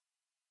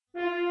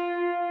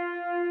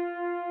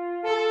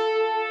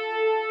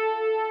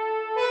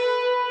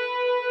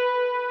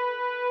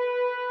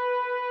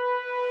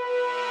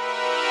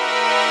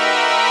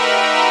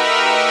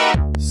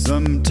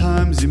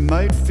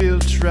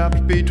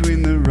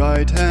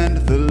right and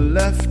the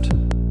left.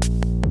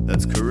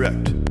 That's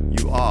correct,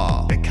 you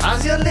are.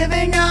 Because you're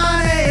living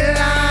on a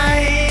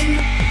line.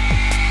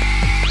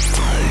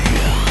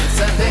 It's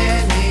a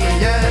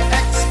linear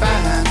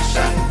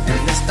expansion in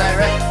this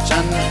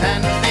direction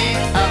and the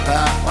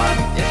other one.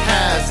 It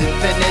has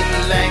infinite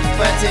length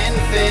but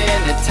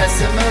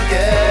infinitesimal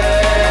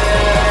girth.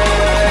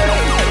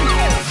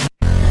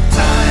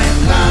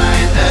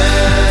 Timeline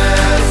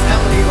Earth,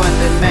 only one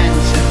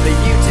dimension for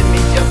you to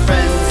meet your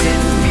friends in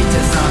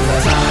meters on the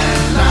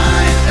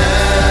timeline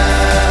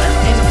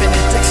Earth.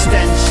 Infinite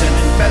extension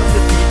in both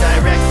of the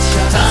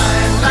directions.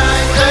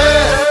 Timeline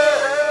Earth.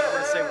 I'm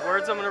gonna say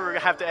words I'm gonna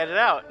have to edit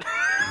out.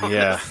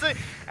 Yeah.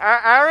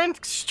 Aaron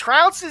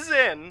trounces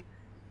in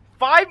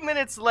 5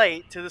 minutes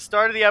late to the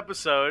start of the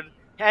episode,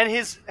 and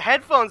his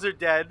headphones are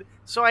dead,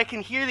 so I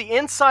can hear the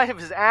inside of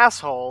his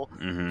asshole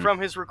from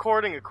his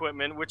recording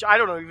equipment, which I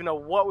don't even know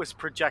what was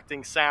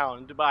projecting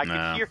sound, but I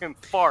could hear him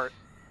fart.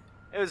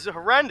 It was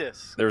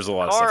horrendous. There's a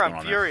lot of stuff going I'm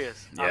on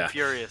furious. there. Yeah. I'm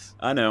furious.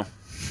 I know.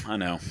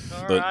 Car,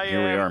 But I here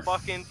we am are.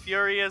 fucking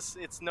furious.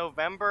 It's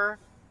November,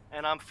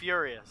 and I'm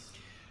furious.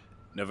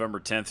 November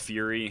 10th,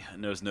 Fury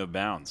knows no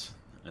bounds,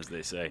 as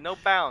they say. No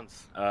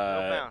bounds. No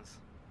bounds.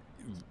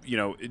 You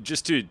know,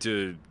 just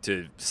to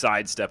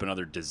sidestep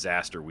another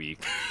disaster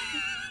week,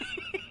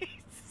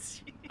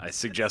 I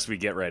suggest we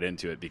get right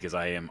into it because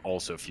I am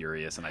also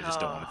furious and I just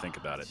don't want to think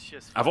about it. It's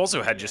just I've also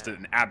fucking- had just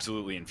an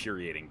absolutely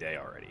infuriating day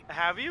already.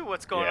 Have you?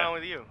 What's going Yeah. on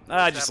with you?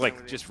 Just happening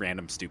with just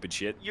random stupid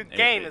shit. you? Your And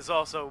gain it- is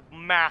also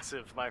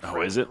massive, my friend.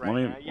 Oh, is it? Right Let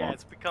me now. Yeah, well,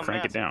 it's become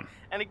crank massive. it down.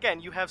 And again,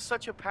 you have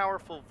such a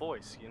powerful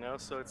voice, you know.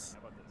 So it's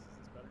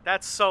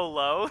that's so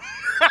low.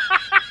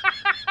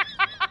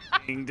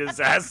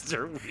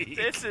 Disaster week.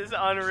 This is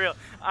unreal.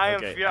 I am.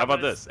 Okay, furious. how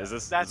about this? Is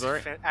this That's all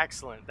right?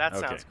 excellent. That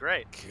Okay. sounds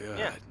great. Good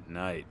Yeah.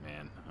 night,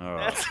 man. Oh,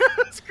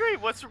 That's great.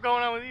 What's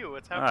going on with you?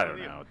 What's happening I don't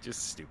with you? know.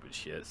 Just stupid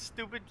shit.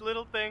 Stupid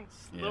little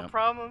things, Yeah. little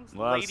problems, A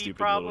lot of lady stupid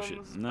problems,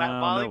 little shit.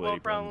 volleyball No lady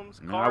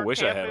problems. No, car I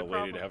wish I had a camping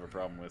lady to problems. have a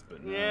problem with,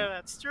 but no. Yeah,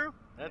 that's true.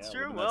 That's Yeah,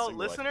 true. living that Well, single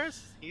life.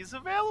 listeners, he's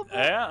available.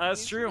 Yeah, that's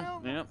He's true.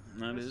 available. Yeah,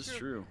 that That's is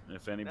true. true.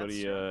 If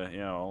anybody,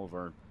 true. all of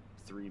our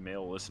 3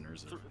 male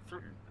listeners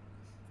are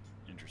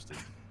interested.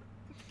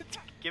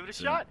 Give it a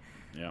So, shot.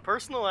 Yeah.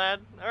 Personal ad.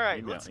 All right.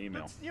 Email, let's,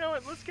 email. let's- you know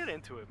what? Let's get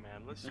into it,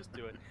 man. Let's just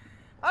do it.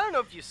 I don't know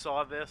if you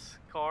saw this,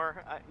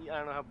 Carr. I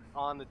don't know how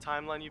on the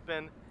timeline you've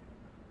been.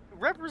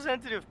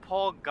 Representative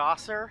Paul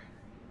Gosar,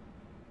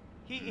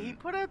 he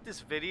put out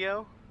this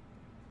video.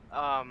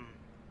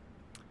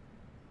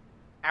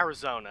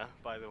 Arizona,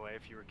 by the way,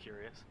 if you were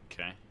curious.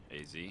 Okay.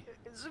 AZ.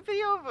 It's a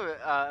video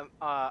of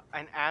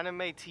an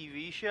anime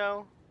TV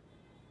show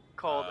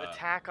called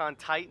Attack on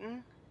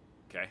Titan.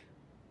 Okay.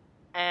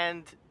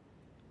 And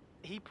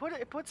he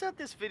puts out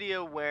this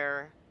video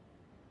where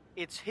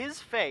it's his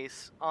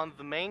face on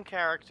the main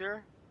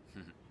character,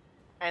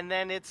 and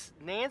then it's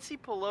Nancy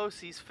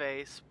Pelosi's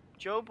face,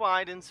 Joe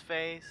Biden's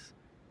face,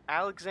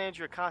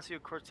 Alexandria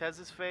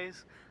Ocasio-Cortez's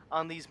face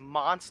on these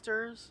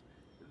monsters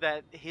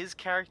that his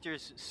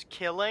character's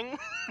killing,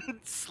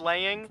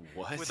 slaying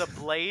What? with a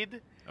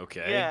blade.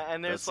 Okay. Yeah,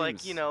 and there's That like,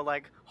 seems- you know,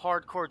 like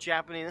hardcore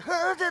Japanese,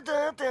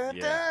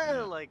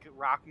 yeah. like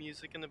rock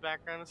music in the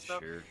background and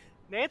stuff. Sure.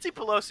 Nancy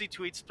Pelosi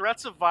tweets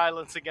threats of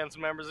violence against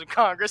members of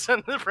Congress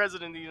and the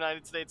President of the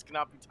United States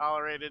cannot be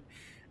tolerated.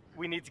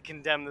 We need to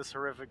condemn this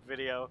horrific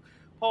video.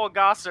 Paul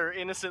Gosar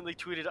innocently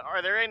tweeted,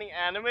 "Are there any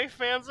anime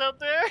fans out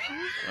there?"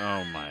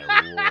 Oh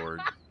my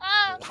lord.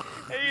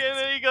 and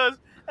then he goes,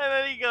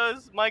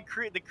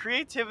 the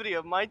creativity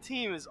of my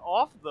team is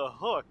off the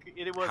hook.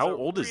 It was How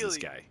old is this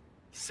guy?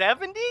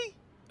 70?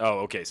 Oh,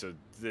 okay. So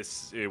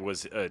it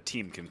was a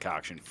team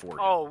concoction for him.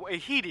 Oh,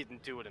 he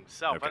didn't do it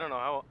himself. Okay. I don't know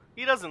how.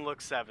 He doesn't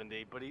look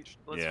 70, but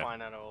let's Yeah.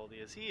 find out how old he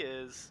is. He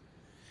is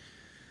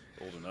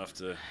Old enough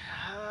to.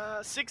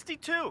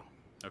 62.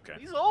 Okay.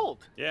 He's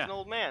old. Yeah. He's an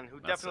old man who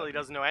That's definitely 70.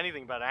 doesn't know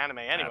anything about anime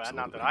anyway. Not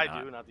Absolutely that I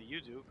not. do, not that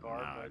you do, No,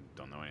 Carr, I but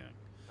don't know anything.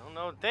 I don't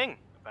know a thing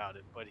about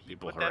it. But he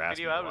People put that harass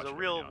video me out. It was watch a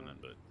every real, now and then,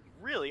 but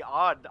really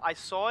odd. I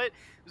saw it.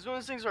 It was one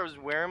of those things where I was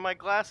wearing my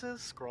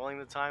glasses, scrolling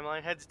the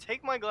timeline, had to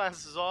take my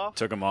glasses off,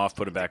 took him off,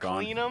 put him back on.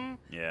 clean them,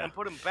 Yeah. and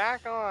put them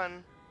back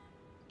on.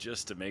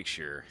 Just to make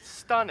sure.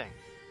 Stunning.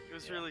 It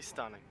was Yeah. really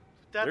stunning.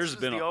 That's There's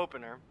just been the a-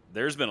 opener.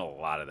 There's been a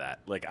lot of that.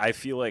 Like I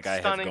feel like I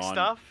have Stunning gone.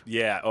 stuff?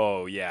 Yeah.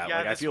 Oh yeah. Yeah,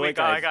 like I this feel week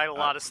like I got a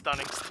lot of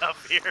stunning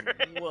stuff here.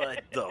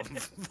 What the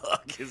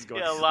fuck is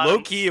going Yeah, a on? lot Low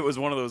of- key, it was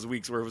one of those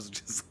weeks where it was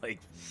just like,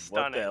 what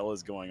Stunning. the hell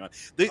is going on?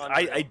 Unreal.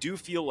 I do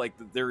feel like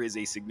that there is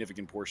a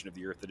significant portion of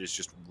the Earth that is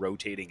just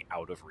rotating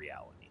out of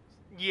reality.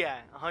 Yeah,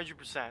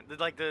 100%.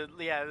 Like the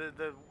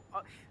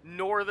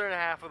northern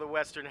half of the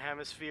Western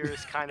Hemisphere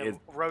is kind of It-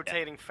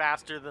 rotating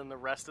faster than the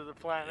rest of the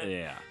planet.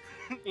 Yeah.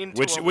 Into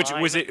Which a which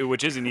line. was it?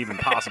 Which isn't even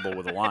possible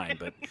with a line,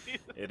 but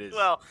it is.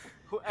 Well,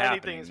 anything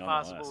happening is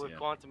possible nonetheless, with yeah.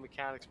 quantum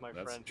mechanics, my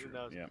that's friend. true. Who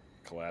knows? Yeah.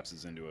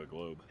 Collapses into a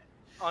globe.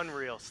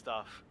 Unreal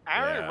stuff.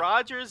 Aaron Yeah.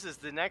 Rodgers is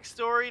the next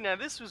story. Now,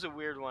 this was a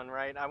weird one,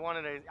 right?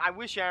 I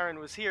wish Aaron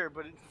was here,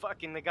 but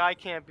fucking the guy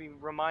can't be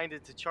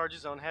reminded to charge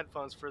his own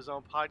headphones for his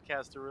own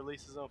podcast or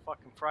release his own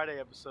fucking Friday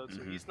episode,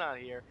 so he's not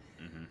here.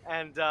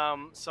 And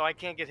so I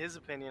can't get his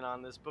opinion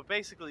on this. But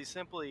basically,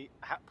 simply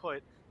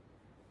put,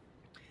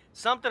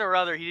 something or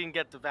other, he didn't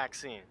get the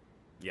vaccine.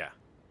 Yeah.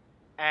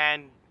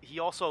 And he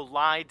also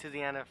lied to the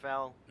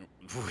NFL.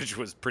 Which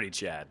was pretty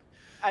Chad.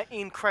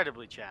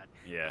 Incredibly, Chad.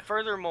 Yeah.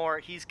 Furthermore,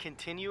 he's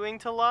continuing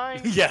to lie.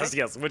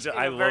 Yes, which in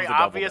I a love very the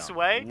double obvious down.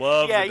 way.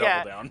 Love yeah, the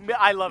double down.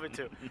 I love it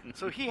too.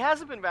 So he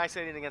hasn't been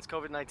vaccinated against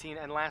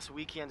COVID-19, and last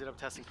week he ended up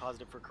testing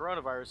positive for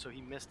coronavirus, so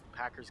he missed the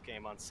Packers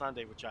game on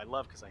Sunday, which I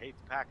love because I hate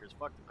the Packers.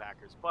 Fuck the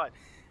Packers. But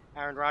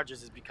Aaron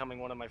Rodgers is becoming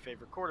one of my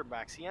favorite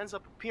quarterbacks. He ends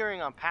up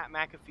appearing on Pat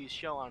McAfee's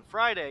show on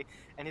Friday,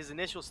 and his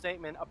initial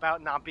statement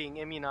about not being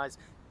immunized,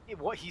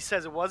 what he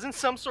says, it wasn't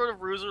some sort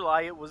of ruse or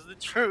lie, it was the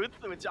truth,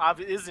 which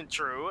obviously isn't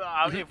true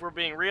if we're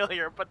being real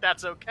here, but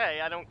that's okay,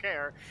 I don't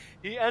care.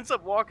 He ends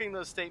up walking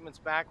those statements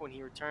back when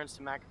he returns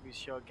to McAfee's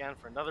show again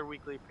for another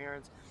weekly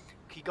appearance.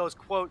 He goes,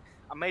 quote,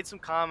 I made some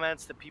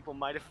comments that people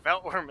might have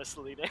felt were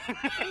misleading.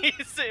 He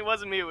said, it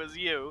wasn't me, it was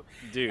you.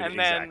 Dude, and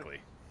exactly.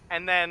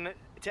 And then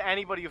to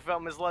anybody who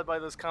felt misled by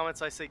those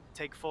comments, I say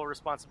take full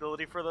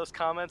responsibility for those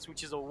comments,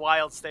 which is a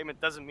wild statement,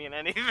 doesn't mean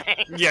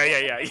anything.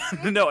 Yeah.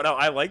 No,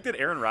 I like that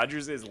Aaron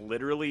Rodgers is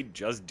literally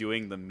just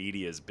doing the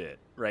media's bit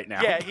right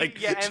now. Yeah,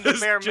 Like, and the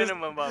bare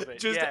minimum of it.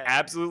 Just yeah.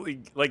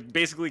 absolutely, like,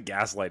 basically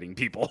gaslighting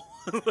people.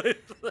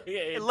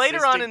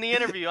 Later on in the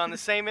interview, on the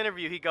same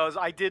interview, he goes,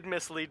 I did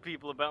mislead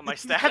people about my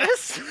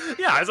status.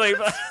 Yeah, it's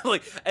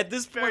like at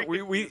this point,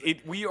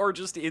 we are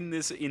just in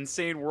this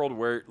insane world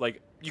where,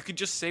 like, you could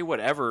just say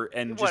whatever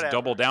and just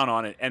double down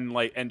on it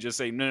and just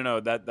say no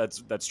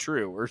that's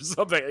true or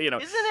something, you know.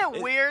 Isn't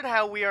it weird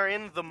how we are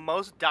in the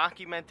most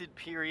documented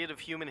period of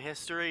human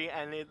history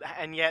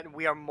and yet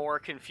we are more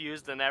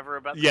confused than ever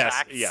about the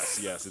facts?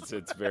 Yes.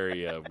 It's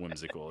very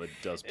whimsical. It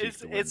does pique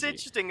the whimsy. It's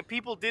interesting.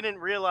 People didn't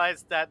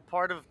realize that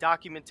part of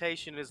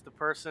documentation is the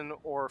person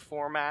or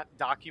format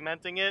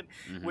documenting it,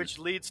 which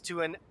leads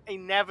to an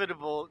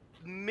inevitable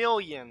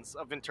millions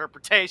of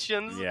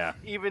interpretations,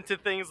 even to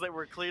things that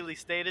were clearly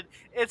stated.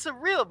 It's a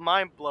real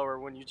mind blower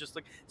when you just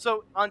look.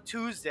 So on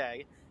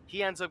Tuesday,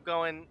 he ends up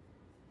going,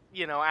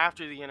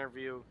 after the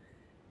interview,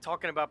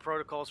 talking about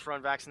protocols for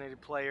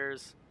unvaccinated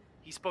players.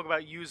 He spoke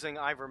about using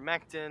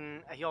ivermectin.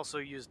 He also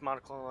used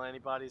monoclonal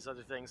antibodies,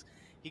 other things.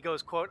 He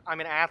goes, quote, I'm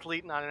an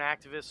athlete, not an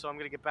activist, so I'm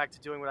going to get back to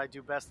doing what I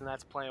do best, and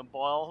that's playing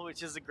ball,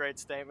 which is a great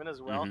statement as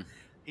well.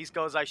 He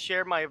goes, I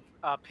shared my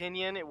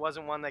opinion. It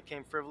wasn't one that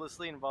came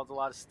frivolously. It involved a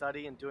lot of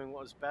study and doing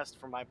what was best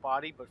for my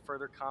body, but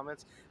further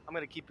comments, I'm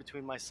going to keep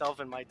between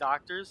myself and my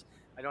doctors.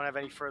 I don't have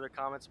any further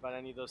comments about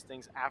any of those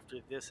things after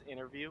this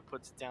interview.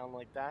 Puts it down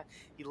like that.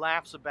 He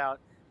laughs about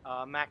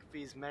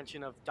McAfee's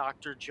mention of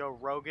Dr. Joe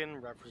Rogan,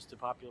 reference to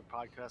popular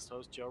podcast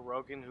host Joe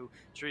Rogan, who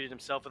treated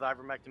himself with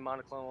ivermectin,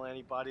 monoclonal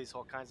antibodies,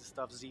 all kinds of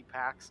stuff,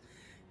 Z-Packs.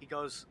 He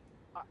goes,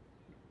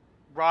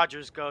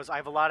 Rodgers goes, I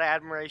have a lot of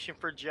admiration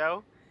for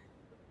Joe.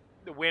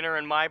 The winner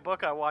in my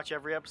book. I watch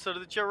every episode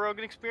of the Joe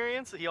Rogan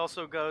Experience. He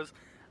also goes,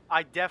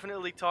 I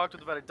definitely talked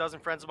with about a dozen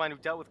friends of mine who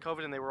dealt with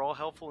COVID, and they were all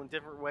helpful in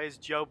different ways,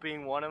 Joe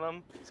being one of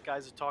them. These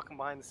guys are talking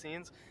behind the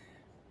scenes.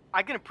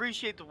 I can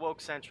appreciate the woke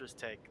centrist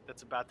take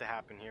that's about to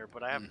happen here,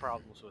 but I have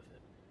problems with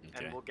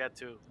it. And we'll get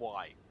to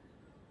why.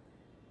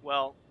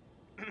 Well,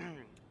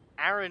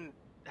 Aaron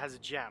has a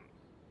gem.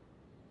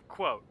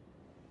 Quote,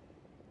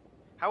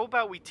 how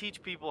about we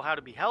teach people how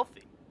to be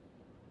healthy?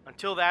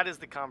 Until that is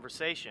the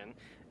conversation,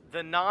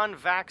 the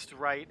non-vaxxed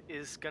right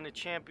is going to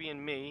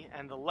champion me,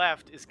 and the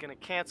left is going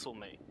to cancel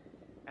me.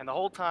 And the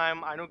whole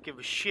time, I don't give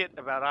a shit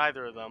about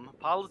either of them.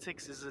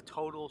 Politics is a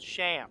total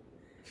sham.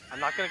 I'm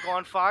not going to go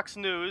on Fox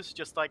News,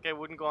 just like I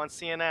wouldn't go on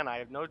CNN. I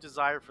have no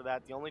desire for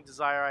that. The only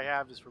desire I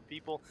have is for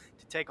people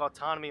to take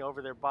autonomy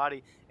over their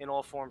body in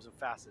all forms and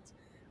facets.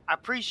 I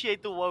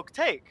appreciate the woke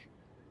take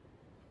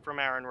from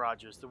Aaron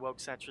Rodgers, the woke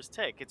centrist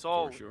take. It's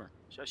all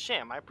a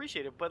sham. I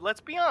appreciate it, but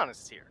let's be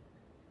honest here.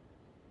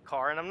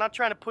 And I'm not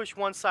trying to push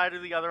one side or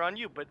the other on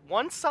you, but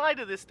one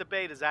side of this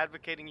debate is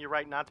advocating your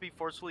right not to be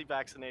forcefully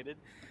vaccinated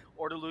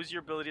or to lose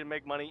your ability to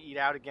make money, eat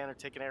out again, or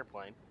take an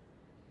airplane.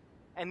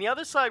 And the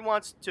other side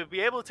wants to be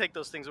able to take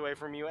those things away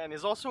from you and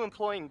is also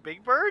employing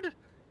Big Bird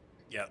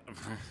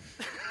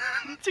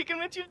to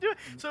convince you to do it.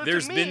 So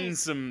there's been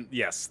some,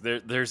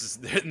 there's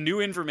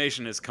new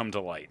information has come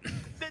to light.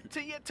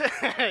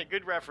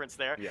 Good reference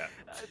there. Yeah.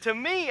 To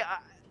me,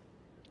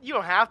 you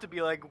don't have to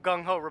be like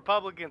gung-ho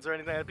Republicans or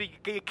anything.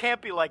 You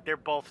can't be like they're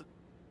both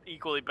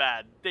equally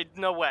bad.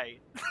 No way.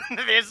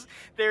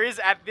 There is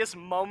at this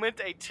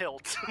moment a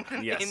tilt.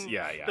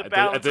 The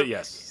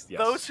balance.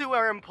 Those who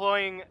are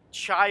employing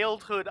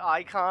childhood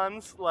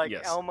icons like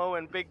Elmo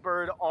and Big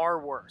Bird are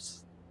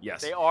worse.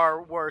 Yes. They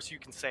are worse. You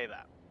can say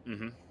that.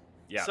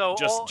 Yeah, So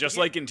just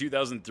like in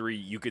 2003,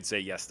 you could say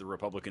yes, the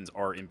Republicans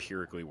are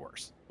empirically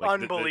worse.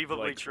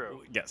 Unbelievably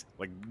true. Yes,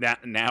 like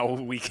now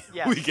we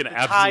Yes, we can the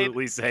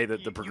absolutely tide- say that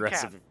you the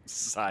progressive can.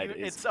 side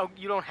is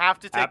You don't have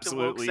to take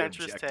absolutely the woke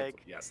centrist objective.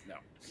 take. Yes, no.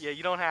 Yeah,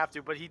 you don't have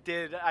to, but he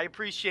did. I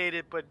appreciate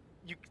it, but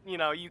you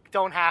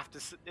don't have to.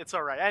 It's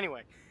all right.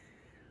 Anyway,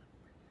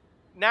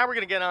 now we're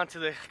gonna get on to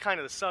the kind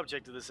of the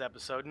subject of this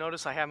episode.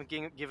 Notice I haven't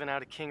given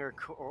out a King or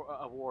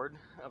Award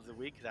of the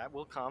week. That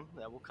will come.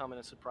 That will come in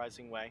a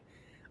surprising way.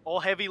 All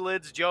heavy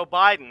lids Joe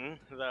Biden,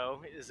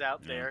 though, is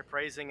out there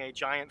praising a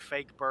giant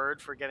fake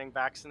bird for getting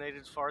vaccinated.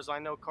 As far as I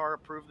know, Carr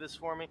approved this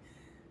for me.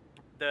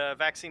 The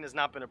vaccine has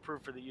not been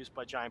approved for the use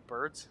by giant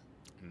birds.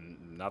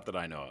 Not that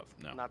I know of.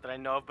 No. Not that I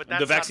know of, but that's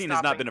the vaccine not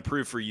has not stopping- been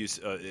approved for use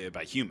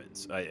by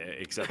humans,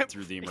 except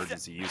through the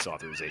emergency use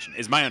authorization,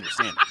 is my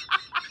understanding.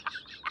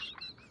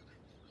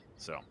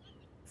 So.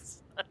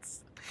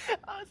 That's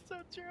so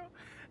true.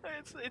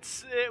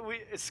 It's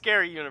a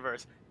scary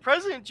universe.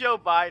 President Joe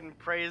Biden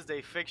praised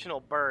a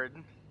fictional bird,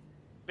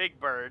 Big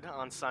Bird,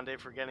 on Sunday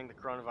for getting the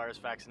coronavirus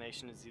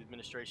vaccination as the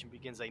administration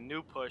begins a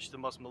new push, the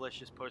most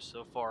malicious push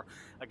so far,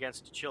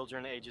 against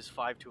children ages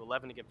 5 to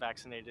 11 to get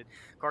vaccinated.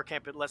 Carr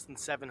can't put less than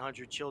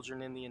 700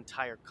 children in the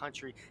entire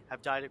country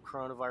have died of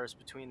coronavirus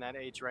between that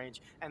age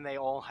range, and they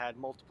all had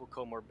multiple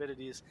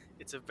comorbidities.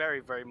 It's a very,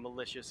 very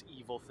malicious,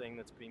 evil thing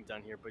that's being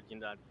done here, but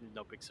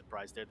no big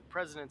surprise there. The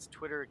president's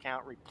Twitter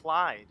account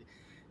replied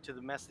to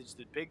the message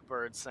that Big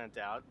Bird sent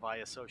out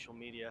via social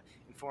media,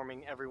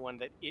 informing everyone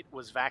that it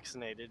was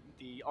vaccinated.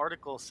 The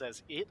article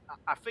says it.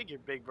 I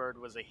figured Big Bird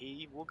was a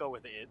he. We'll go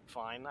with it.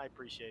 Fine. I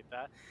appreciate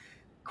that.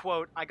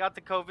 Quote, I got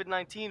the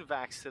COVID-19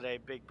 vax today,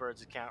 Big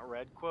Bird's account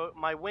read. Quote,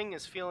 my wing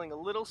is feeling a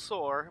little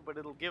sore, but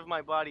it'll give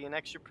my body an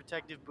extra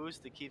protective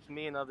boost that keeps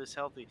me and others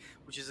healthy,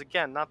 which is,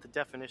 again, not the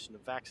definition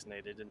of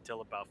vaccinated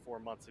until about 4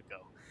 months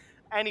ago.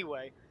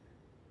 Anyway,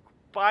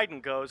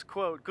 Biden goes,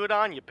 quote, good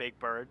on you, Big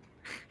Bird.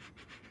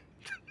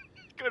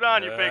 Good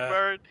on you, Big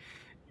Bird.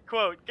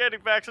 Quote,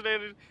 getting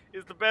vaccinated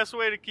is the best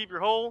way to keep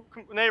your whole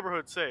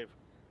neighborhood safe.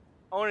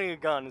 Owning a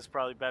gun is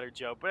probably better,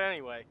 Joe. But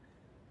anyway,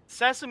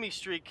 Sesame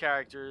Street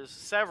characters,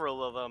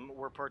 several of them,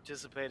 were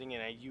participating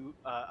in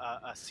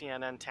a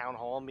CNN town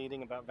hall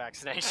meeting about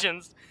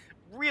vaccinations.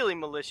 Really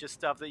malicious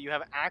stuff that you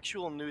have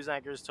actual news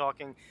anchors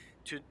talking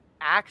to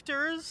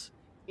actors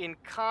in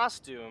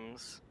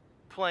costumes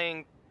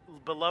playing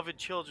beloved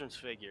children's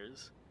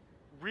figures.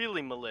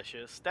 Really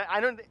malicious.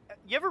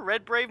 You ever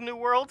read Brave New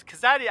World? Because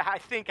that, I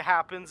think,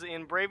 happens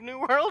in Brave New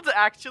World,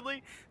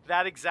 actually.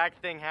 That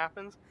exact thing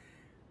happens.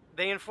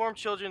 They inform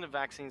children the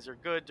vaccines are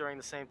good. During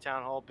the same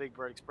town hall, Big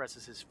Bird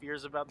expresses his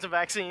fears about the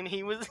vaccine.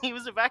 He was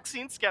a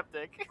vaccine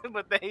skeptic,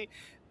 but they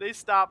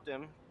stopped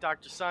him.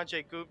 Dr.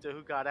 Sanjay Gupta,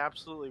 who got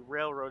absolutely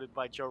railroaded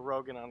by Joe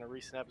Rogan on a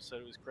recent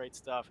episode, it was great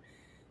stuff,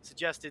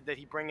 suggested that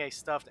he bring a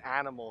stuffed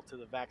animal to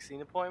the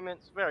vaccine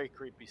appointment. It's very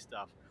creepy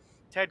stuff.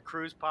 Ted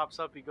Cruz pops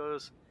up. He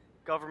goes,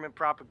 government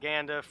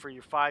propaganda for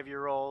your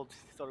 5-year-old.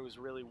 He thought it was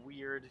really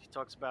weird. He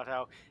talks about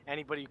how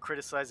anybody who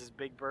criticizes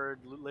Big Bird,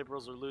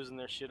 liberals are losing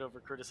their shit over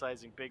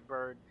criticizing Big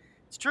Bird.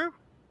 It's true.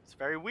 It's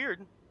very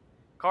weird.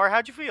 Carr,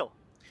 how'd you feel?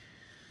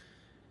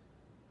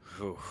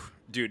 Ooh,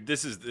 dude,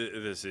 this is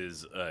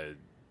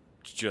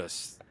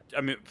just. I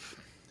mean,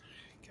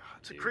 God,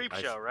 it's a creep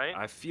show, right?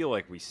 I feel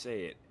like we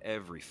say it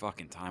every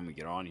fucking time we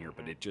get on here,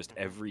 but it just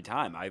every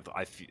time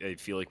I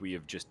feel like we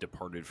have just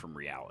departed from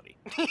reality.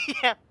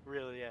 Yeah,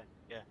 really, yeah.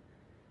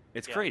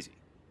 It's crazy.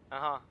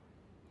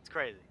 It's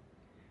crazy.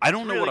 I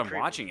don't know really what I'm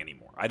creepy. watching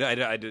anymore.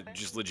 I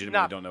just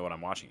legitimately don't know what I'm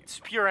watching anymore. It's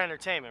pure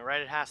entertainment,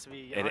 right? It has to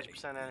be 100%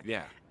 entertainment.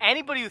 Yeah.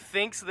 Anybody who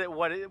thinks that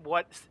what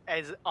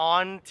is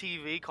on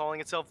TV,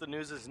 calling itself the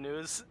news is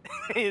news,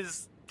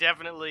 is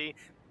definitely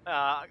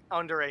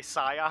under a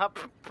psyop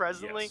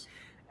presently. Yes.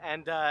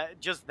 And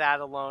just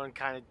that alone,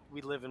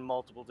 we live in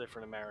multiple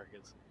different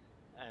Americas.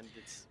 And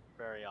it's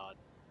very odd.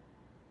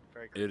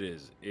 Very creepy.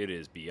 It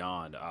is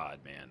beyond odd,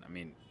 man. I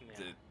mean,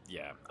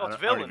 yeah. Oh, it's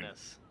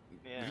villainous.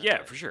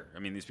 Yeah, for sure. I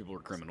mean, these people are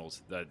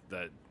criminals. That.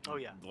 Oh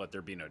yeah. Let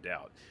there be no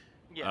doubt.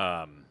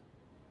 Yeah.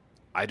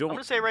 I don't. I'm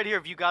gonna say right here,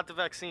 if you got the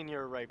vaccine,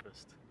 you're a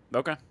rapist.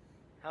 Okay.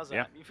 How's that?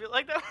 Yeah. You feel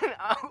like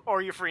that?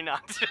 Or you're free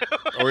not to.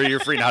 Or you're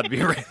free not to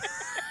be a rapist.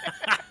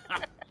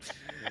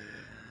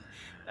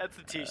 That's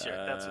the T-shirt.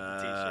 That's what the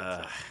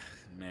T-shirt says.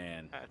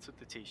 Man. That's what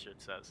the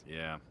T-shirt says.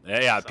 Yeah.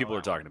 Yeah. So, People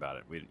are talking about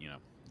it. I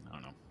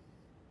don't know.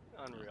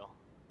 Unreal.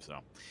 So,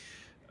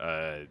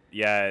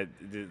 yeah,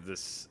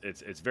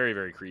 it's very,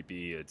 very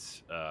creepy.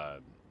 It's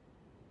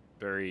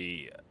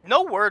very.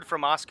 No word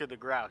from Oscar the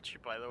Grouch,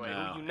 by the way,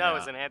 No, who you know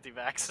yeah. is an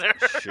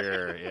anti-vaxxer.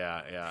 Sure.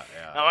 Yeah.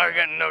 Oh, we're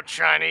getting no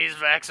Chinese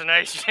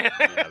vaccination.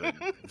 Yeah,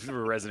 the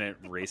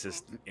resident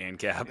racist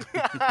ANCAP.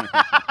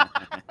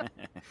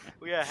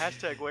 Well, yeah.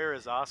 Hashtag where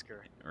is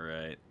Oscar?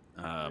 Right.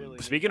 Really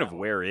Speaking of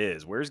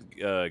need where's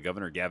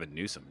Governor Gavin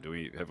Newsom?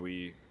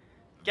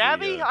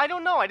 Gabby? I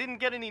don't know. I didn't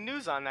get any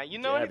news on that. You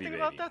know Gabby, anything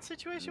about baby. that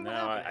situation? No, What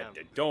I happened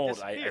to him?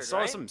 don't. I Disappeared, saw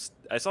right?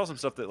 I saw some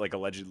stuff that like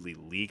allegedly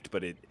leaked,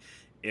 but and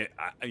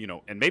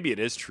maybe it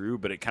is true,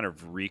 but it kind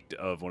of reeked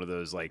of one of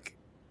those like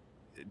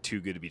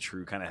too good to be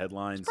true kind of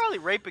headlines. He's probably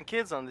raping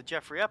kids on the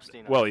Jeffrey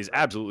Epstein. Well, he's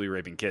absolutely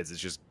raping kids. It's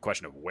just a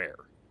question of where.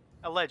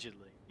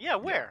 Allegedly. Yeah,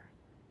 where?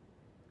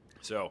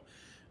 So,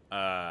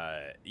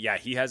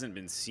 he hasn't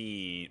been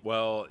seen.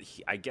 Well,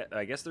 I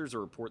guess there's a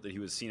report that he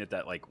was seen at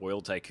that like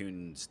oil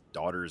tycoon's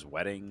daughter's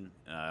wedding.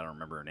 I don't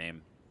remember her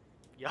name.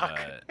 Yuck. I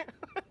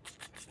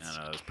don't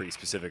know. It was pretty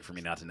specific for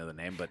me not to know the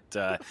name, but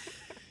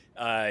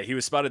he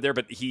was spotted there.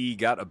 But he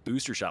got a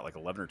booster shot like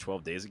 11 or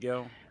 12 days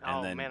ago,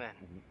 and then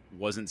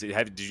wasn't.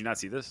 Did you not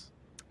see this?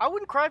 I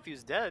wouldn't cry if he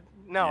was dead.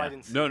 No, yeah. I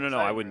didn't see No,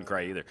 I wouldn't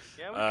cry either.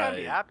 Yeah, I would kind of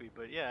be happy,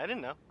 but yeah, I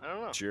didn't know. I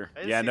don't know. Sure.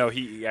 Yeah, no,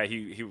 he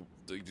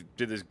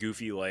did this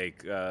goofy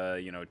like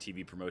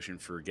TV promotion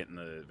for getting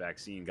the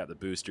vaccine, got the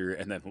booster,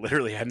 and then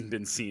literally hadn't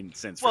been seen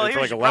since for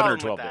like 11 or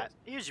 12 days.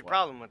 Here's your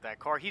problem with that,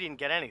 Car. He didn't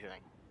get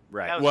anything.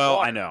 Right. Well,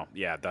 water. I know.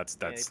 Yeah, that's.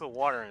 Yeah, he put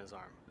water in his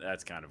arm.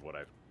 That's kind of what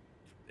I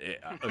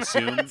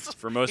assumed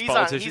for most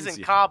politicians. He's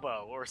in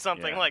Cabo or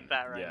something like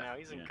that now.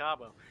 He's in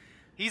Cabo.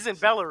 He's in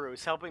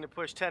Belarus helping to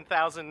push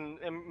 10,000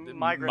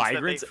 migrants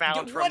that they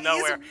found from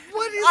nowhere.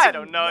 I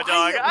don't know,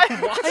 dog.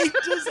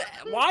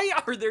 Why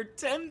are there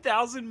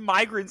 10,000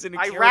 migrants in a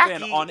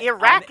caravan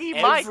Iraqi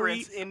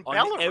migrants in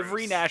Belarus? On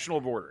every national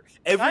border.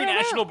 Every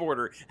national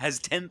border has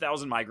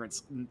 10,000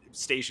 migrants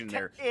stationed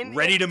there,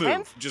 ready to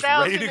move, just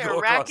ready to go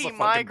across the fucking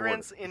border. Iraqi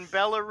migrants in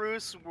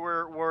Belarus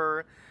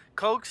were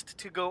coaxed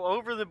to go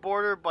over the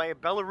border by a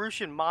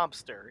Belarusian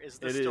mobster. Is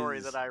the story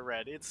that I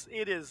read?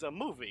 It is a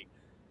movie.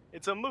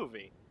 It's a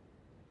movie.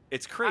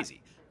 It's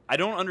crazy. I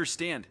don't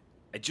understand.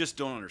 I just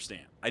don't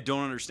understand. I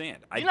don't understand.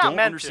 I don't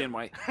understand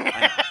why.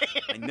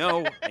 I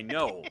know.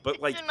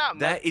 But like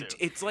that,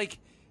 it's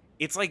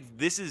like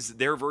this is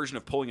their version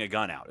of pulling a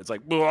gun out. It's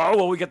like,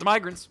 well, we got the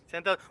migrants.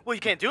 Well, you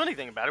can't do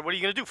anything about it. What are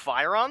you gonna do?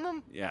 Fire on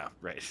them? Yeah,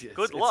 right.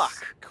 Good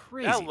luck.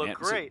 Crazy. That'll look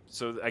great.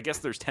 So I guess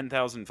there's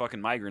 10,000 fucking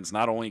migrants.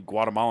 Not only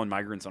Guatemalan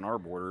migrants on our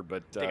border,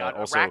 but they got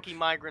also Iraqi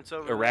migrants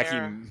over there.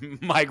 Iraqi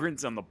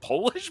migrants on the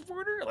Polish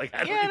border. Like,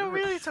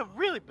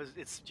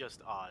 it's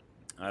just odd.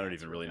 I don't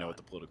even really know what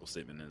the political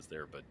statement is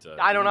there, but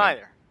I don't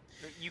either.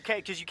 You can't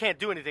because you can't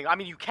do anything. I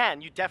mean, you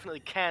can. You definitely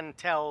can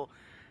tell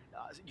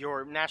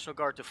your National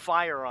Guard to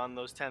fire on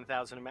those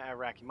 10,000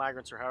 Iraqi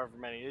migrants or however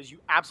many it is. You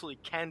absolutely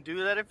can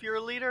do that if you're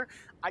a leader.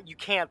 You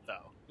can't,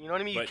 though. You know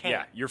what I mean? You can't.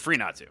 Yeah, you're free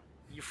not to.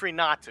 You're free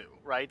not to,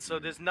 right? So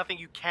there's nothing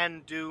you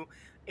can do.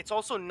 It's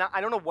also not.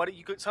 I don't know what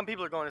you could. Some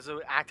people are going as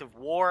an act of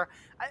war.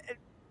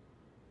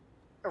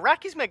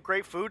 Iraqis make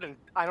great food, and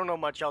I don't know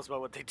much else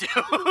about what they do.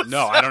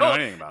 No, I don't know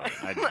anything about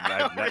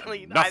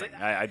it. Nothing.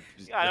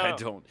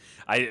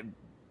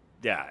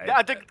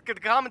 The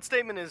common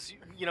statement is,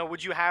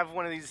 would you have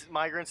one of these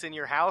migrants in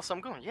your house?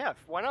 I'm going, yeah,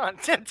 why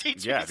not?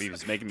 Teach if he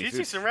was making me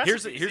food. Some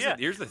recipes.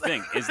 Here's the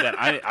thing, is that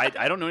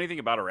I don't know anything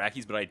about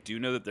Iraqis, but I do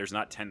know that there's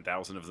not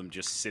 10,000 of them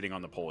just sitting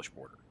on the Polish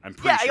border. I'm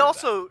pretty sure. I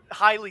also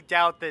highly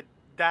doubt that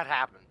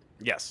happened.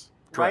 Yes.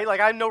 Correct. Right? Like,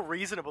 I have no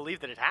reason to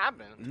believe that it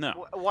happened.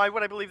 No. Why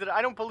would I believe that?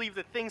 I don't believe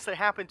that things that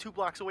happen 2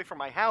 blocks away from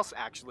my house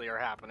actually are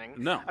happening.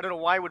 No. I don't know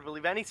why I would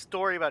believe any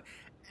story about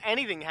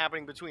anything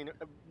happening between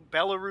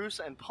Belarus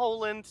and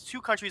Poland,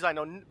 2 countries I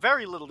know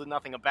very little to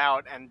nothing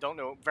about and don't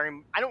know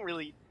I don't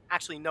really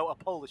actually know a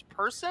Polish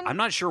person. I'm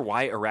not sure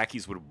why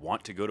Iraqis would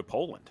want to go to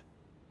Poland.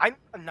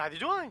 Neither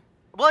do I.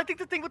 Well, I think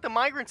the thing with the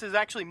migrants is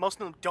actually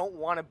most of them don't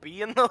want to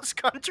be in those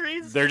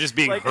countries. They're just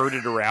being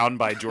herded around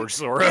by George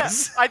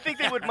Soros. Yeah, I think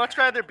they would much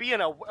rather be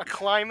in a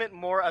climate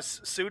more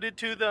suited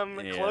to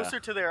them, closer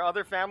to their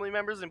other family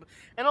members. And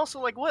also,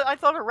 like, what I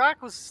thought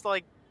Iraq was,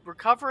 like,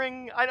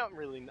 recovering. I don't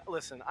really know.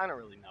 Listen, I don't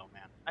really know,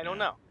 man. I don't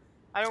know.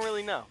 I don't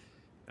really know.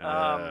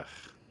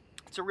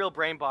 It's a real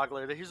brain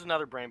boggler. Here's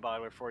another brain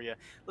boggler for you.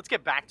 Let's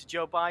get back to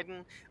Joe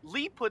Biden.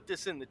 Lee put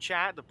this in the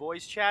chat, the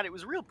boys' chat. It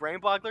was a real brain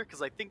boggler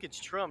because I think it's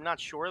true. I'm not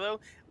sure, though.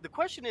 The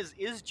question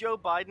is Joe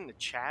Biden a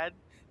Chad?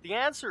 The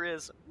answer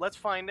is, let's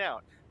find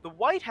out. The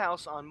White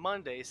House on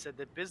Monday said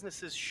that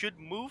businesses should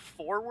move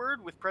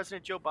forward with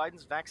President Joe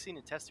Biden's vaccine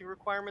and testing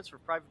requirements for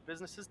private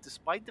businesses,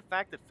 despite the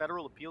fact that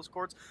federal appeals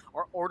courts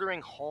are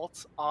ordering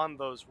halts on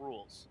those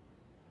rules.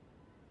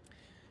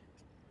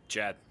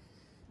 Chad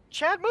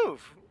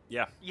move.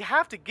 Yeah. You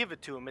have to give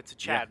it to him. It's a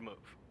Chad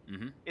move.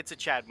 Mm-hmm. It's a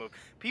Chad move.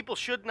 People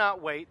should not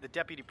wait. The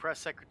Deputy Press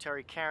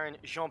Secretary, Karen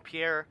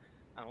Jean-Pierre,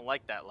 I don't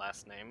like that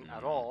last name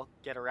at all,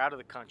 get her out of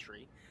the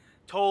country,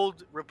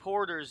 told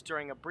reporters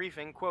during a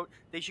briefing, quote,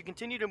 they should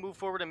continue to move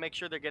forward and make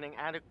sure they're getting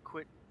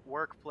adequate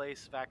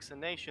workplace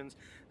vaccinations.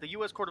 The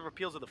U.S. Court of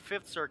Appeals of the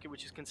Fifth Circuit,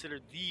 which is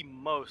considered the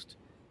most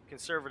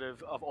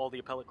conservative of all the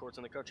appellate courts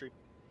in the country,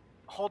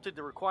 halted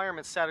the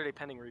requirements Saturday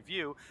pending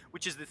review,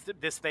 which is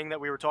this thing that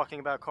we were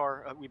talking about,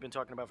 we've been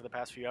talking about for the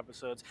past few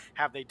episodes.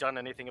 Have they done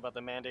anything about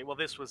the mandate? Well,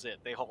 this was it.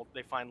 They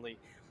finally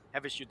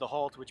have issued the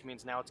halt, which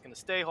means now it's going to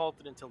stay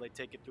halted until they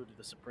take it through to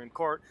the Supreme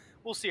Court.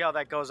 We'll see how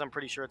that goes. I'm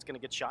pretty sure it's going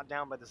to get shot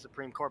down by the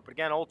Supreme Court. But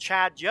again, old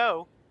Chad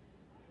Joe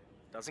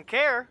doesn't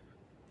care.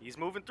 He's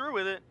moving through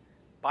with it.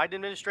 Biden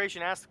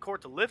administration asked the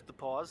court to lift the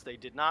pause. They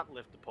did not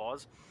lift the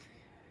pause.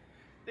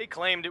 They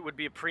claimed it would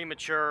be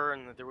premature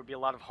and that there would be a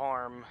lot of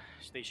harm.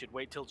 They should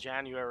wait till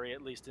January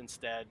at least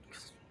instead.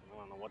 I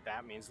don't know what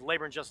that means. The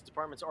Labor and Justice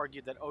Departments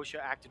argued that OSHA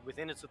acted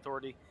within its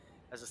authority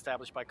as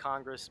established by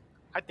Congress.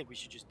 I think we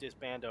should just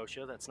disband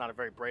OSHA. That's not a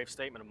very brave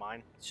statement of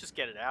mine. Let's just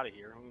get it out of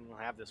here. We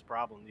don't have this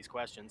problem, these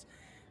questions.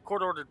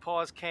 Court-ordered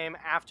pause came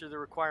after the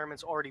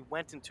requirements already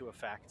went into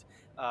effect,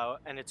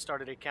 and it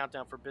started a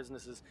countdown for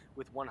businesses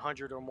with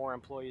 100 or more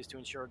employees to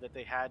ensure that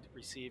they had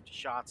received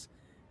shots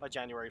by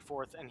January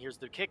 4th. And here's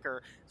the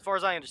kicker. As far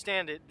as I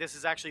understand it, this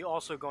is actually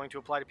also going to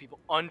apply to people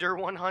under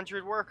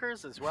 100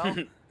 workers as well.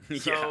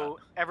 So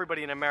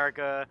everybody in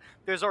America,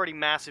 there's already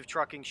massive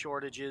trucking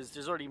shortages.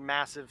 There's already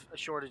massive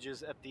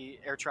shortages at the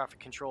air traffic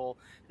control.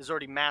 There's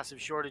already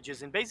massive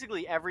shortages in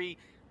basically every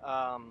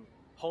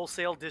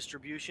wholesale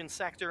distribution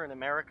sector in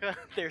America.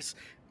 There's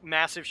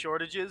massive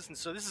shortages. And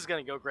so this is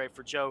going to go great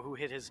for Joe, who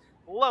hit his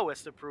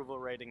lowest approval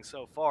rating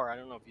so far. I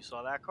don't know if you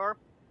saw that, Carr.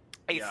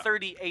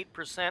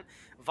 38%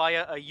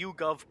 via a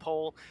YouGov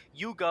poll.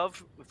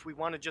 YouGov, if we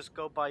want to just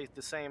go by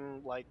the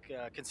same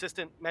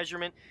consistent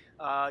measurement,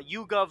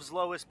 YouGov's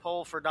lowest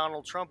poll for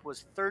Donald Trump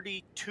was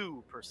 32%.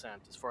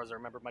 As far as I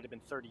remember, it might have been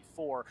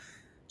 34.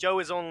 Joe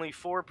is only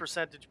 4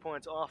 percentage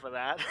points off of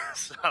that,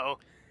 so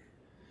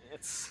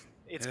it's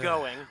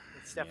going.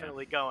 It's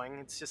definitely going.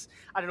 It's just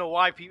I don't know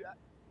why people.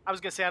 I was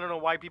going to say, I don't know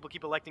why people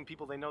keep electing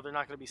people they know they're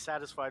not going to be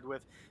satisfied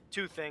with.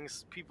 Two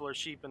things: people are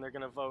sheep and they're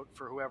going to vote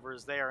for whoever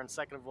is there. And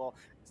second of all,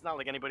 it's not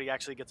like anybody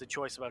actually gets a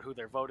choice about who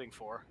they're voting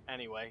for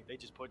anyway. They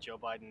just put Joe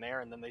Biden there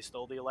and then they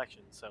stole the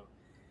election. So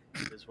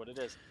it is what it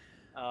is.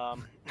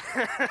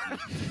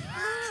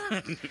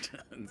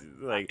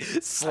 Like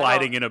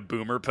sliding in a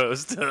boomer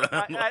post.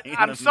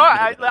 I'm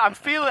sorry. I'm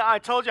feeling. I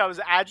told you I was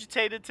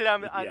agitated today.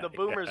 The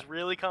boomer's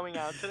really coming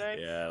out today.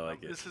 Yeah, I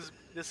like it.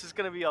 This is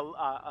going to be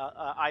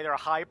either a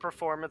high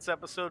performance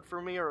episode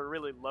for me or a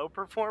really low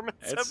performance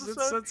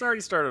episode. It's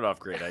already started off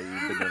great.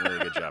 You've been doing a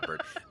really good job,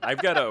 Bert.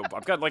 I've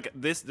got like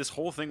this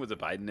whole thing with the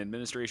Biden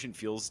administration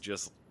feels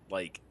just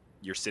like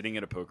you're sitting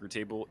at a poker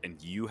table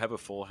and you have a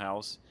full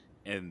house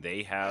and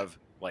they have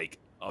like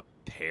a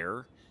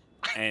pair,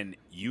 and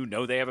you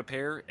know they have a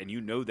pair, and you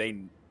know they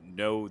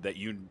know that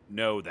you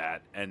know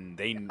that, and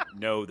they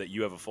know that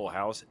you have a full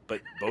house,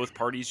 but both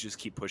parties just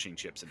keep pushing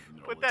chips into the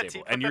middle of the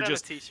table, and you're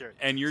just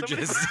and you're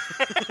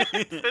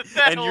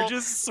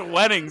just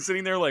sweating,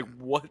 sitting there like,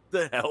 what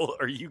the hell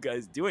are you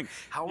guys doing?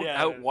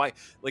 Why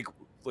like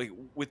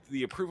with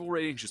the approval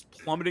rating just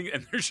plummeting,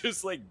 and they're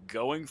just like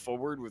going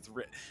forward with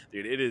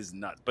dude, it is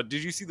nuts. But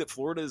did you see that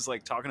Florida is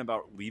like talking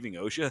about leaving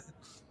OSHA?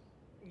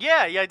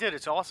 Yeah, I did.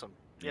 It's awesome.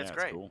 Yeah, it's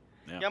great. It's cool.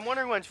 Yeah, I'm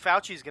wondering when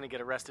Fauci's going to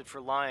get arrested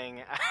for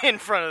lying in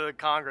front of the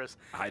Congress.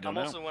 I'm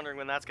also wondering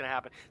when that's going to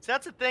happen. So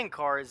that's the thing,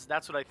 Carr.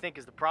 That's what I think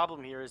is the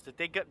problem here is that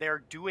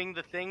they're doing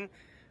the thing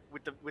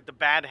with the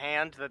bad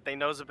hand that they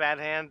know's a bad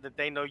hand, that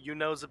they know you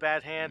know's a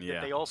bad hand,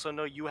 that they also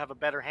know you have a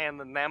better hand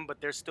than them,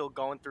 but they're still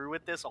going through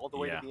with this all the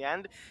way to the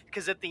end.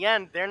 Because at the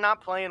end, they're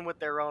not playing with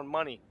their own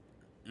money.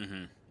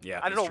 Mm-hmm. Yeah,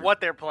 I don't know what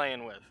they're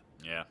playing with.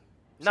 Yeah,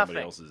 nothing.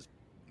 Somebody else's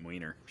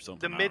wiener or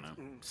something.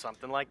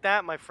 Something like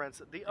that, my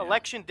friends. The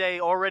election day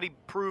already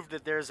proved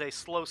that there's a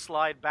slow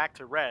slide back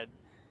to red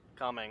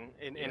coming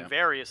in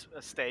various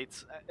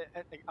states.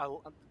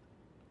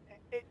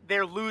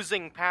 They're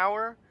losing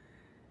power.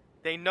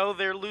 They know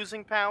they're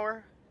losing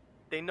power.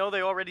 They know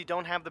they already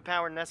don't have the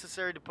power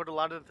necessary to put a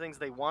lot of the things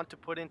they want to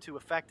put into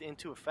effect.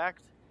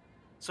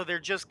 So they're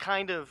just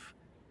kind of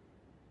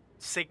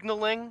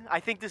signaling. I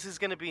think this is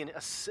going to be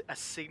a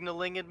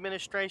signaling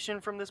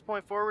administration from this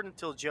point forward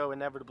until Joe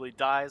inevitably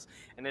dies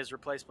and is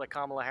replaced by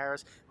Kamala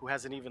Harris, who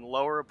has an even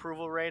lower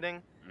approval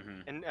rating.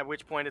 Mm-hmm. And at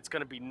which point it's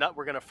going to be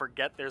we're going to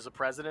forget there's a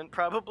president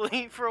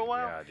probably for a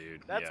while. Yeah,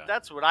 dude.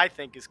 That's what I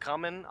think is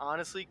coming,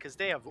 honestly, because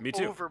they have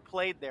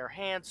overplayed their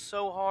hands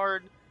so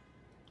hard.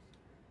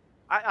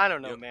 I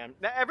don't know, man.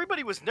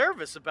 Everybody was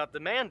nervous about the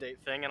mandate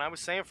thing, and I was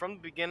saying from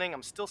the beginning,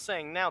 I'm still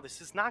saying now,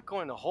 this is not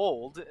going to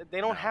hold. They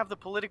don't have the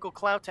political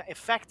clout to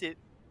effect it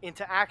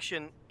into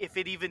action if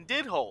it even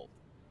did hold.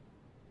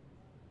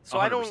 So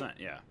 100%, I don't.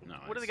 Yeah. No.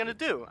 What are they going to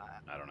do?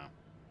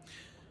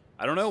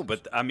 I don't know,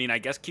 but I mean, I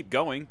guess keep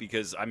going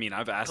because I mean,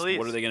 I've asked,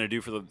 what are they going to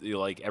do for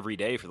the every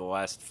day for the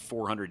last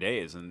 400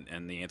 days,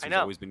 and the answer's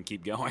always been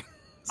keep going.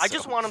 I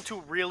just want them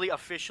to really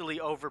officially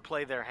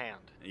overplay their hand.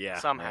 Yeah.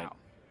 Somehow. Right.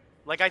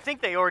 Like, I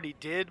think they already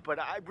did, but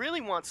I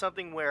really want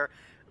something where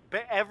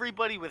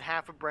everybody with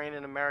half a brain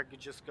in America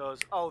just goes,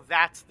 oh,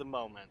 that's the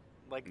moment.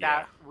 Like,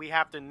 that we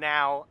have to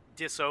now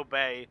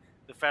disobey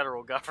the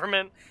federal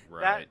government.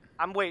 Right.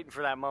 I'm waiting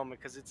for that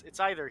moment because it's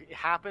either it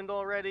happened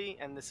already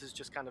and this is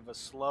just kind of a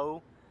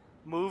slow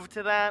move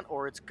to that,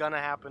 or it's going to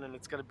happen and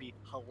it's going to be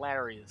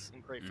hilarious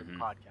and great for the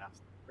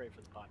podcast. Great for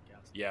the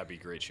podcast. Yeah, it'd be a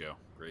great show.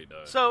 Great.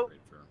 So,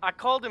 I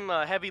called him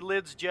Heavy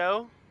Lids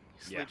Joe.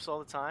 He sleeps all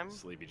the time.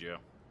 Sleepy Joe.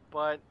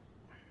 But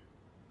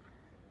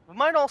we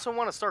might also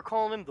want to start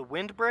calling him the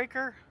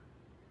Windbreaker.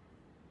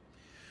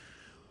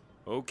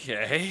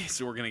 Okay,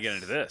 so we're going to get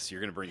into this. You're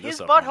going to bring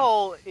this up. His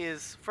butthole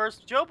is,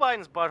 first, Joe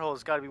Biden's butthole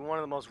has got to be one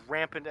of the most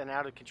rampant and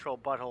out-of-control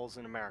buttholes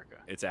in America.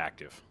 It's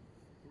active.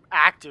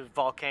 active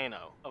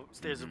volcano.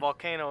 There's a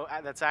volcano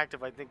that's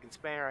active, I think, in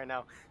Spain right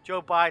now.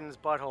 Joe Biden's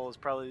butthole is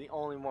probably the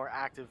only more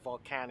active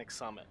volcanic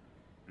summit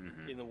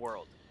in the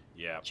world.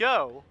 Yeah.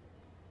 Joe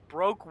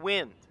broke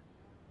wind,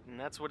 and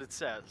that's what it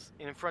says,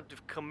 in front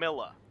of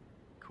Camilla.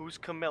 Who's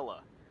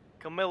Camilla?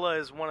 Camilla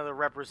is one of the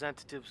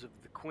representatives of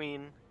the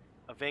Queen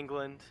of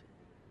England.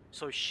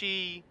 So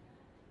you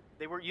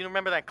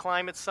remember that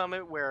climate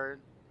summit where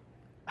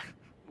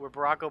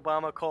Barack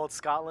Obama called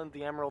Scotland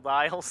the Emerald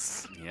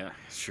Isles? Yeah,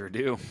 sure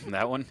do.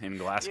 That one in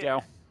Glasgow.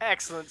 Yeah,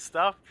 excellent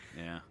stuff.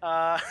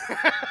 Yeah.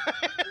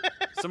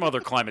 Some other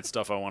climate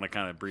stuff I want to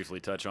kind of briefly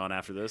touch on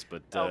after this,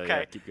 but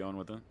yeah, keep going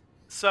with it.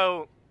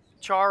 So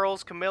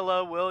Charles,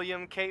 Camilla,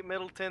 William, Kate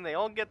Middleton, they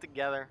all get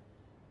together,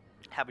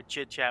 have a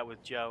chit-chat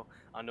with Joe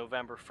on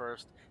November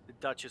 1st. The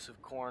Duchess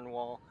of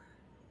Cornwall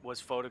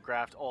was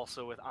photographed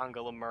also with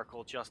Angela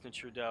Merkel, Justin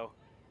Trudeau,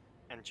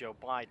 and Joe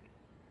Biden.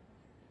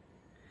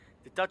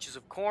 The Duchess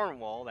of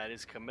Cornwall, that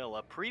is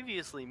Camilla,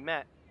 previously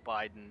met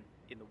Biden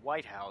in the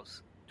White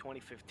House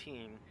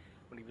 2015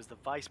 when he was the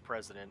vice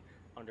president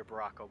under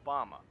Barack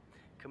Obama.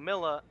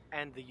 Camilla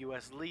and the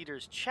U.S.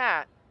 leaders'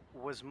 chat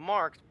was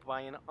marked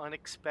by an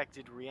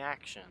unexpected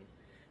reaction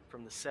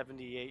from the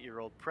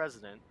 78-year-old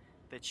president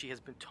that she has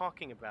been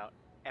talking about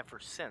ever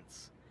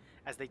since.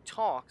 As they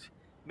talked,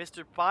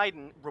 Mr.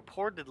 Biden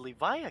reportedly,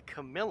 via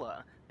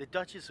Camilla, the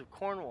Duchess of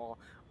Cornwall,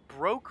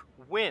 broke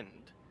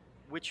wind,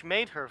 which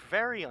made her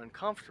very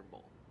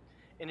uncomfortable.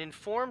 An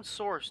informed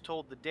source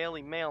told the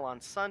Daily Mail on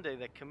Sunday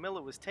that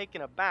Camilla was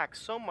taken aback,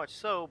 so much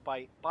so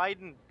by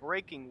Biden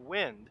breaking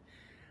wind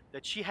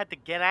that she had to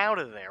get out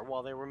of there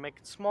while they were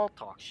making small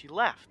talk. She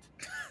left.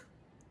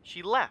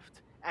 She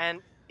left.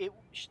 And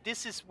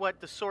this is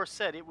what the source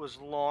said. It was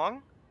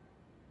long,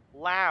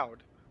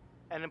 loud,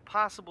 and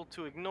impossible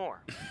to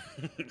ignore.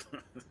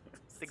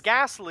 The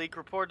gas leak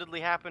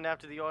reportedly happened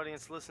after the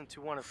audience listened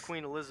to one of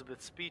Queen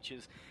Elizabeth's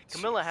speeches.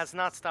 Camilla has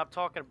not stopped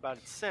talking about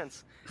it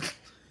since.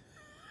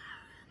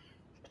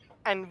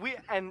 And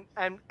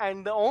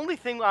the only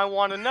thing I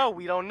want to know,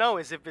 we don't know,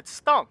 is if it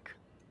stunk.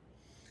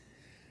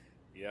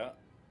 Yeah.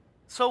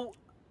 So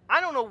I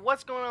don't know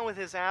what's going on with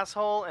his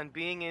asshole and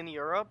being in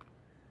Europe.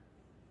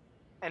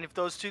 And if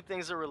those two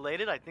things are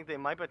related, I think they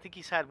might. But I think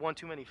he's had one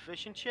too many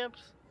fish and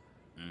chips.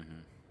 Mm-hmm.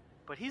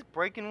 But he's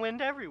breaking wind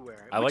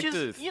everywhere. I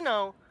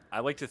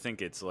like to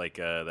think it's like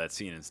that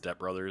scene in Step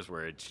Brothers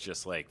where it's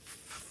just like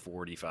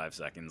 45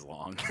 seconds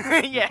long.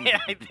 yeah,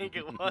 I think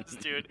it was,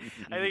 dude.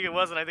 I think it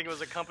was, and I think it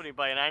was accompanied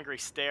by an angry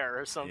stare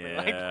or something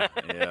like that.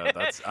 Yeah,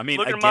 that's. I mean,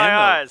 look in my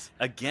eyes.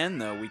 Again,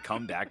 though, we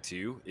come back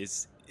to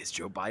is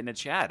Joe Biden a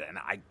Chad? And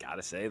I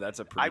gotta say, that's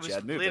a pretty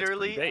Chad move. I was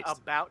literally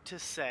about to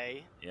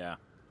say. Yeah.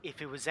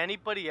 If it was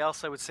anybody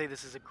else, I would say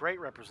this is a great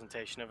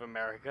representation of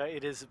America.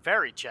 It is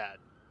very Chad.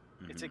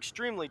 It's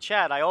extremely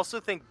Chad. I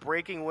also think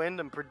breaking wind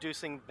and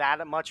producing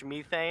that much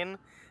methane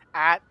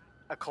at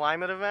a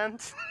climate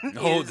event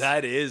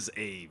that is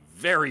a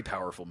very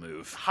powerful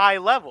move. High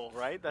level,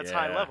 right? That's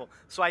high level.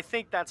 So I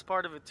think that's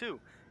part of it too.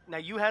 Now,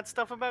 you had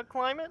stuff about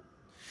climate?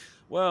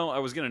 Well, I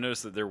was going to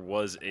notice that there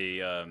was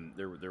a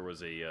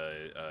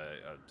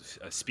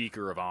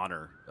speaker of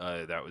honor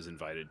that was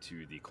invited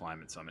to the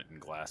climate summit in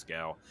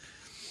Glasgow.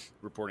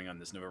 Reporting on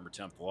this November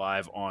 10th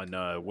live on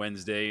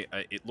Wednesday.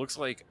 It looks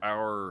like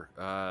our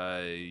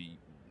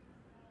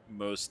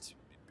most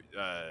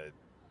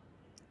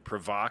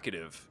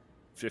provocative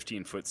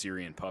 15-foot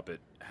Syrian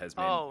puppet has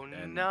made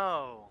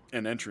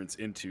an entrance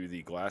into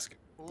the Glasgow.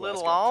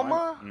 Little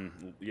Alma?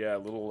 Yeah,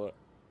 little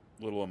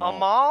Amal.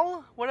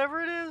 Amal?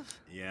 Whatever it is?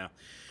 Yeah.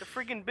 The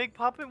freaking big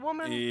puppet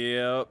woman?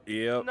 Yep.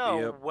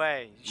 No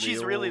way.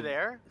 She's really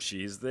there?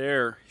 She's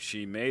there.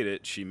 She made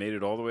it. She made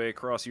it all the way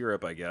across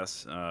Europe, I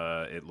guess.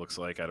 It looks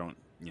like I don't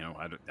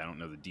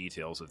know the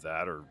details of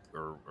that or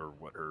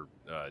what her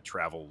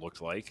travel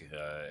looked like.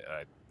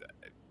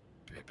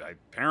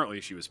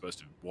 Apparently she was supposed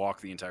to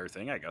walk the entire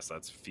thing. I guess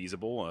that's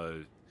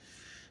feasible.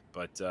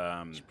 But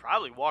she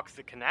probably walked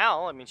the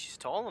canal. I mean, she's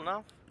tall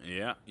enough.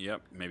 Yeah,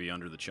 yep. Maybe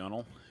under the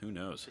channel. Who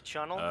knows? The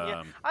channel?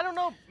 Yeah. I don't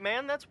know,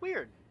 man. That's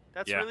weird.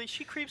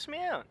 She creeps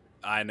me out.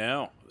 I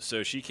know.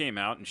 So she came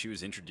out and she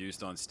was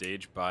introduced on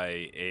stage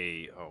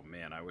by oh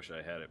man, I wish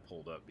I had it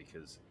pulled up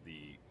because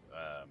the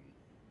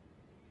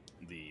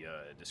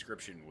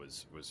description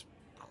was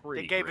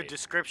pretty They gave great. a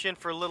description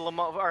for Little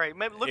Amal. All right,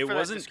 maybe look for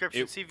that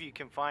description, see if you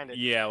can find it.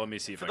 Yeah, let me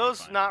see if I can find it.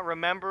 For those not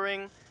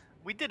remembering,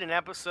 we did an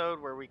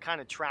episode where we kind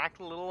of tracked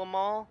Little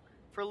Amal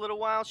for a little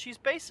while. She's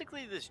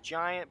basically this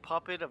giant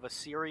puppet of a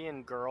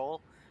Syrian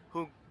girl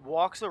who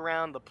walks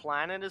around the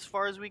planet as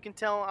far as we can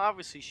tell.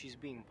 Obviously, she's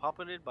being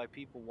puppeted by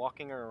people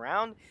walking her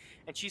around.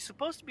 And she's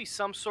supposed to be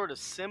some sort of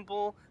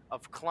symbol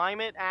of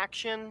climate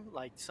action,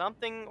 like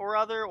something or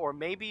other, or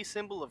maybe a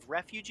symbol of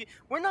refugee.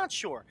 We're not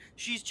sure.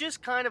 She's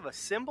just kind of a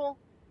symbol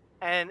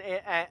and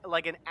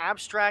like an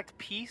abstract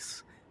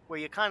piece where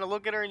you kind of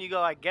look at her and you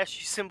go, I guess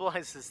she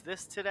symbolizes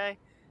this today.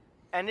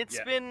 And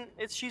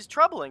she's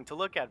troubling to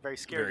look at, very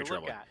scary to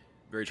look at.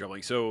 Very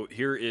troubling. So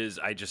here is,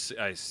 I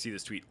see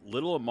this tweet.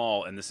 Little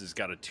Amal, and this has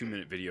got a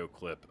 2-minute video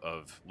clip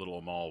of Little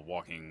Amal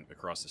walking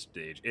across the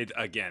stage. It's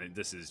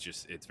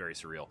very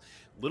surreal.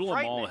 Little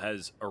Amal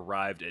has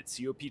arrived at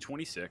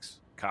COP26,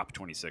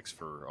 COP26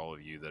 for all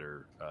of you that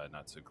are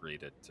not so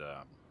great at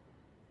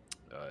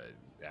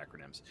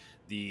acronyms.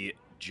 The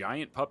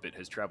giant puppet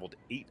has traveled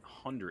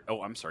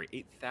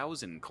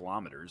 8,000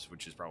 kilometers,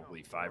 which is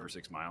probably 5 or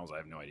 6 miles. I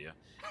have no idea,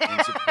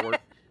 in support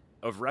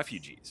of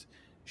refugees.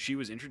 She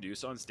was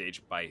introduced on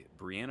stage by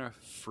Brianna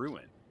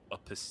Fruin, a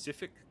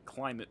Pacific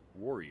climate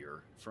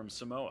warrior from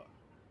Samoa.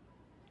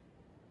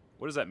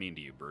 What does that mean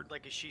to you, Bird?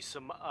 Like, is she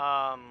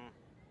a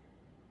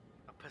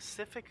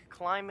Pacific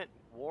climate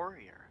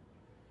warrior?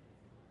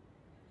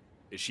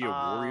 Is she a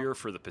warrior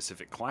for the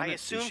Pacific climate? I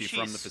assume is she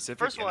from the Pacific?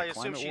 First of all, I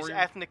assume she's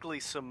ethnically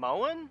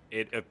Samoan.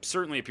 It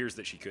certainly appears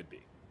that she could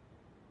be.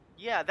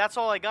 Yeah, that's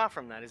all I got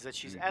from that, is that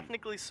she's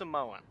ethnically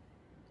Samoan.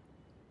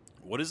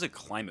 What is a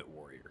climate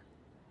warrior?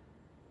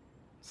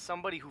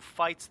 Somebody who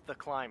fights the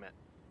climate.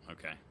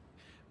 Okay.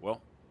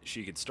 Well,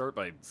 she could start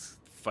by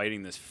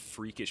fighting this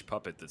freakish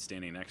puppet that's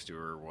standing next to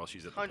her while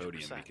she's at the 100%.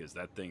 Podium, because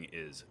that thing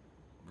is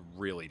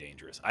really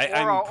dangerous. I'm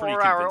pretty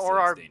convinced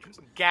that it's dangerous.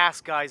 Gas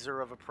geyser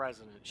of a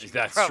president.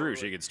 That's true.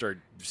 She could start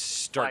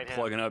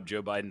plugging up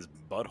Joe Biden's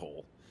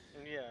butthole.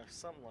 Yeah,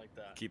 something like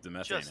that. Keep the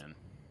methane in.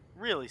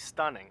 Really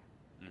stunning.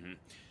 Mm-hmm.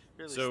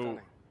 Really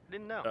stunning. I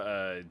didn't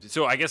know.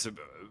 So I guess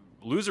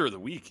loser of the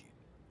week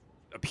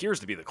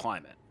appears to be the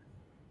climate.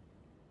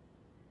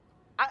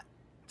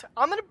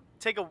 I'm going to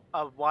take a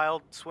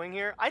wild swing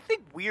here. I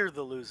think we're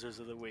the losers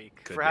of the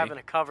week for having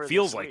to cover this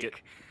week.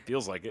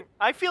 Feels like it.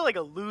 I feel like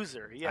a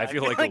loser. Yeah, I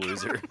feel like a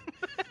loser.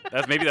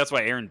 Maybe that's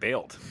why Aaron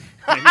bailed.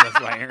 Maybe that's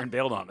why Aaron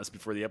bailed on us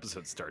before the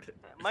episode started.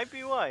 Might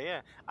be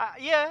why,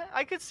 yeah.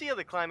 I could see how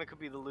the climate could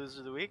be the loser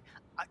of the week.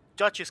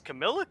 Duchess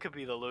Camilla could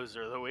be the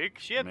loser of the week.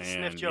 She had to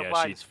sniff Joe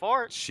Biden's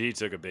fart. She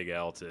took a big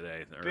L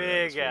today.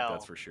 Big L.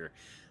 That's for sure.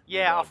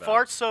 Yeah, a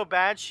fart's so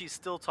bad she's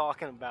still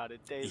talking about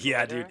it days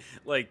later. Dude.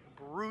 Like,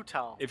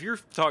 brutal. If you're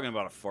talking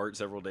about a fart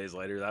several days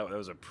later, that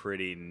was a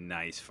pretty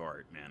nice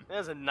fart, man. That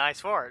was a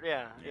nice fart,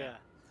 yeah.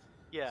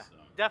 So.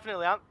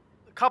 Definitely. A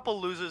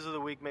couple losers of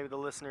the week, maybe the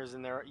listeners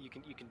in there, you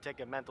can take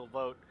a mental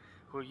vote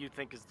who you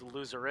think is the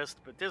loserist,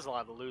 but there's a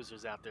lot of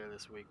losers out there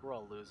this week. We're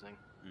all losing.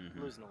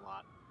 Losing a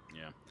lot.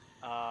 Yeah.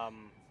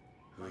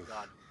 My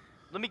God.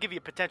 Let me give you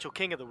a potential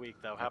king of the week,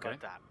 though. How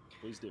about that?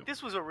 Please do.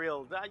 This was a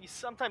real.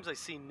 Sometimes I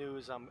see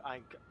news. I'm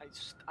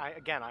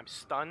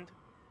stunned.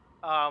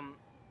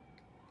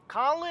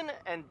 Colin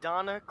and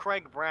Donna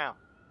Craig Brown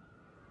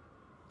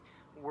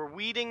were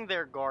weeding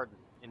their garden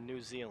in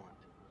New Zealand.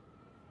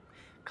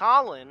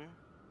 Colin,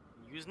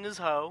 using his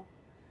hoe,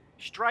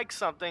 strikes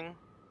something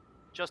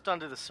just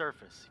under the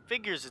surface. He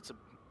figures it's a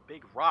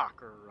big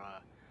rock or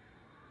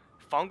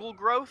fungal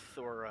growth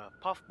or a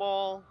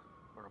puffball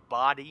or a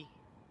body.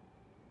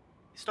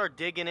 You start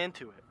digging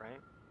into it, right?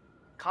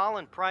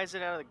 Colin pries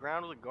it out of the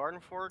ground with a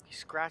garden fork. He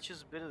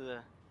scratches a bit of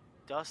the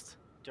dust,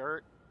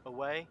 dirt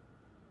away,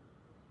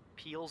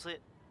 peels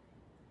it,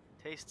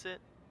 tastes it.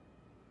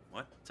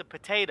 What? It's a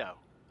potato.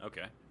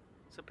 Okay.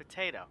 It's a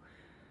potato.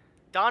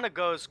 Donna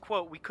goes,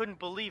 quote, "We couldn't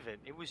believe it.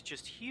 It was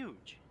just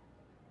huge."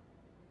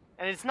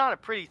 And it's not a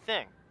pretty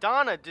thing.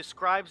 Donna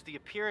describes the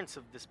appearance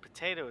of this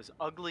potato as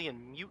ugly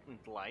and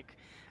mutant-like,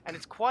 and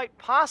it's quite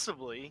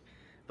possibly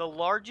the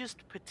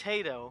largest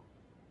potato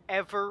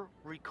ever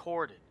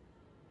recorded.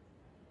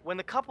 When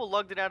the couple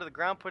lugged it out of the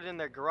ground, put it in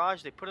their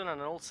garage, they put it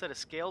on an old set of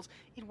scales.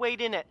 It weighed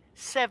in at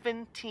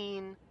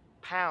 17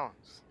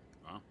 pounds.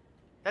 Wow.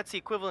 That's the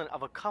equivalent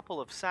of a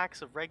couple of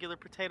sacks of regular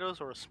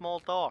potatoes or a small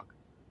dog.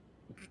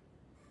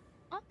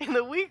 In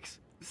the weeks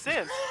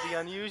since the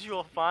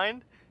unusual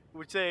find,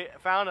 which they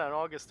found on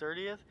August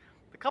 30th,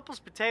 the couple's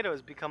potato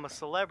has become a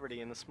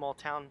celebrity in the small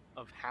town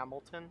of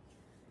Hamilton.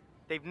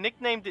 They've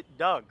nicknamed it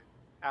Doug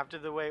after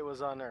the way it was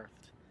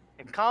unearthed.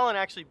 And Colin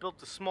actually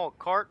built a small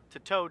cart to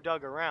tow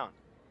Doug around.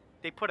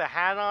 They put a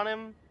hat on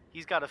him.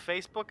 He's got a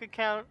Facebook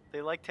account.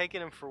 They like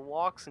taking him for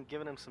walks and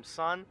giving him some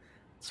sun.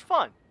 It's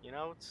fun, you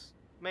know. It's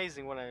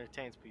amazing what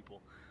entertains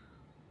people.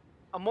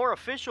 A more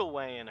official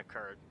weigh-in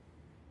occurred,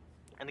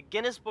 and the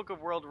Guinness Book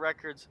of World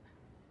Records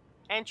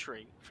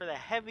entry for the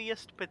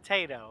heaviest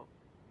potato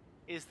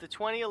is the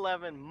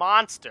 2011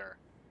 Monster,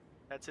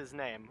 that's his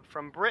name,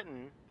 from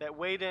Britain that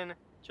weighed in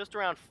just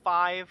around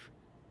 5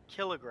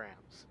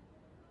 kilograms.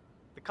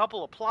 The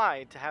couple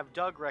applied to have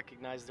Doug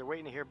recognized. They're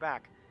waiting to hear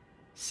back.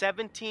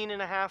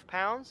 17.5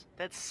 pounds?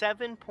 That's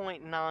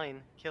 7.9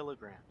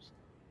 kilograms.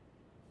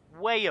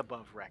 Way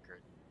above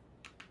record.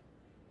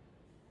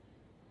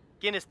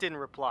 Guinness didn't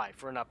reply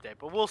for an update,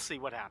 but we'll see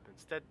what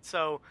happens.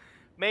 So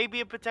maybe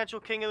a potential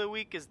king of the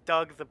week is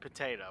Doug the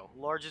potato.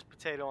 Largest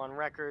potato on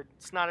record.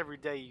 It's not every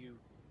day you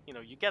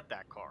get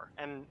that car.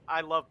 And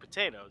I love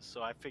potatoes,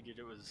 so I figured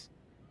it was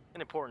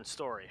an important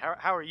story.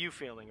 How are you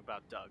feeling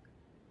about Doug?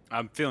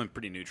 I'm feeling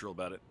pretty neutral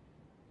about it.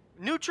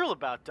 Neutral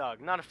about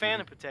Doug? Not a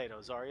fan of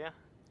potatoes, are you?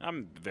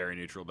 I'm very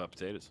neutral about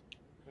potatoes.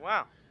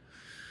 Wow.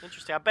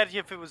 Interesting. I bet you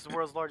if it was the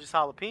world's largest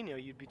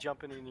jalapeno, you'd be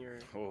jumping in your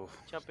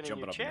jumping in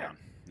your up chair. And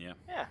down.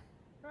 Yeah. Yeah.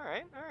 All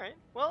right.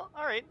 Well,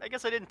 all right. I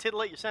guess I didn't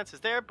titillate your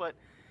senses there, but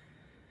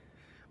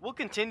we'll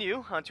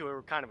continue onto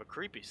a kind of a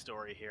creepy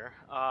story here.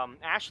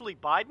 Ashley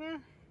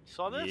Biden,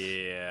 saw this?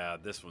 Yeah,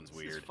 this one's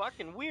weird. This is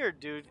fucking weird,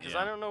 dude, because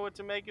I don't know what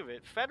to make of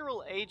it.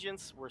 Federal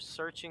agents were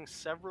searching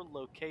several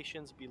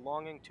locations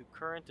belonging to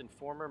current and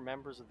former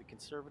members of the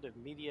conservative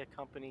media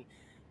company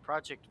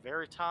Project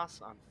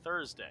Veritas on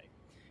Thursday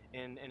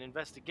in an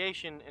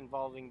investigation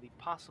involving the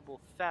possible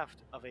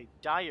theft of a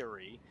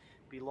diary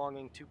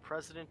belonging to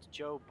President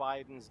Joe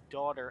Biden's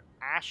daughter,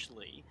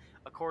 Ashley,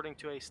 according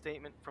to a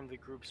statement from the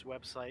group's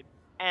website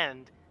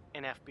and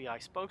an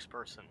FBI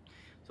spokesperson.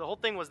 So the whole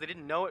thing was they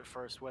didn't know at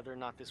first whether or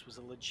not this was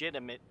a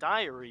legitimate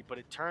diary, but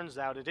it turns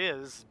out it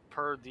is,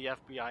 per the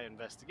FBI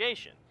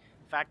investigation.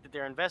 The fact that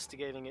they're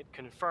investigating it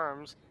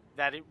confirms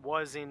that it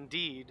was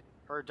indeed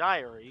her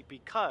diary,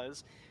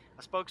 because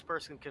a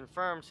spokesperson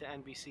confirmed to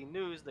NBC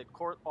News that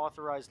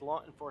court-authorized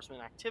law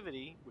enforcement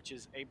activity, which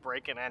is a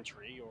break and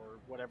entry, or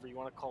whatever you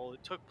want to call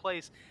it, took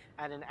place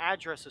at an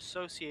address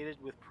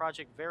associated with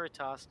Project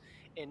Veritas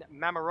in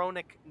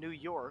Mamaroneck, New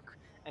York,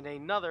 and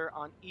another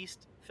on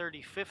East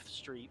 35th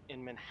Street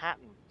in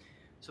Manhattan.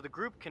 So the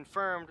group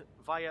confirmed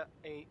via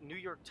a New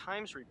York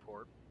Times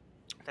report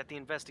that the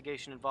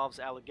investigation involves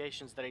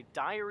allegations that a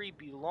diary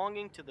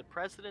belonging to the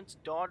president's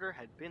daughter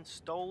had been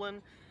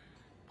stolen.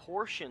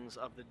 Portions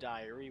of the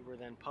diary were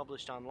then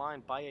published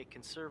online by a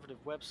conservative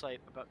website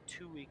about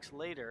 2 weeks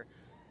later,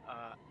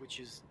 which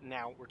is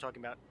now, we're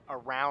talking about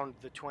around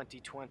the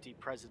 2020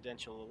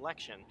 presidential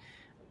election.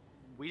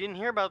 We didn't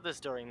hear about this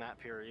during that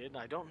period.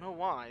 I don't know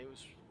why. It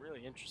was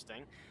really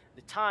interesting.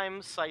 The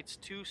Times cites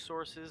two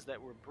sources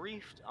that were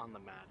briefed on the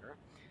matter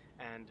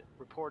and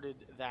reported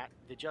that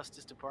the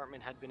Justice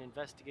Department had been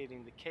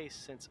investigating the case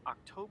since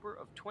October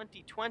of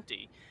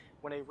 2020,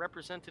 when a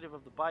representative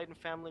of the Biden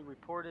family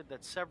reported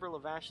that several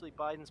of Ashley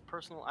Biden's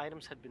personal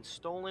items had been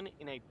stolen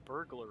in a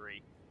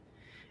burglary.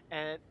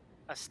 And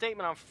a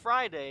statement on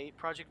Friday,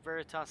 Project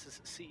Veritas'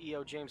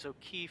 CEO James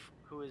O'Keefe,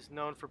 who is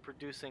known for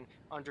producing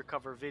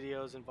undercover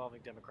videos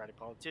involving Democratic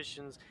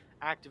politicians,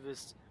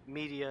 activists,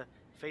 media,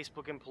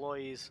 Facebook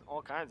employees,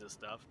 all kinds of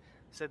stuff,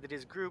 said that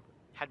his group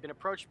had been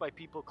approached by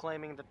people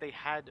claiming that they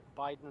had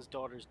Biden's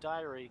daughter's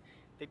diary.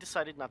 They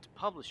decided not to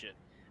publish it,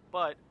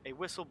 but a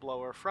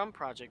whistleblower from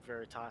Project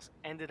Veritas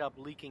ended up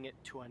leaking it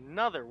to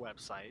another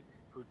website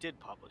who did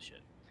publish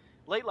it.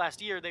 Late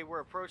last year, they were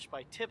approached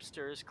by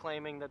tipsters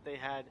claiming that they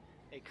had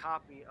a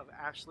copy of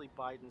Ashley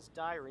Biden's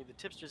diary. The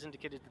tipsters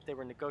indicated that they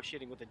were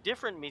negotiating with a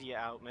different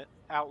media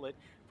outlet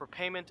for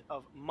payment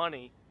of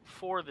money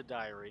for the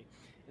diary.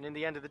 And in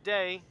the end of the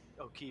day,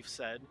 O'Keefe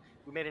said,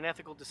 "We made an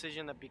ethical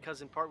decision that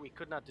because in part we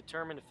could not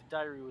determine if the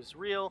diary was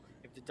real,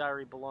 if the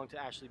diary belonged to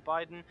Ashley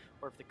Biden,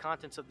 or if the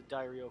contents of the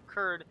diary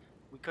occurred,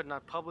 we could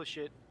not publish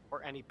it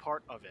or any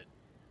part of it."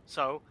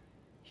 So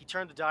he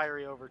turned the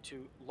diary over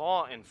to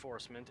law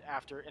enforcement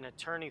after an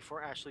attorney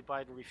for Ashley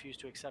Biden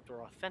refused to accept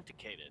or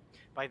authenticate it.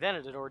 By then,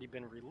 it had already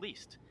been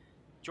released.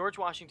 George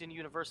Washington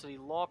University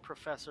law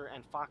professor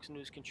and Fox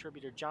News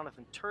contributor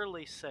Jonathan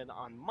Turley said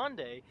on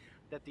Monday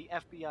that the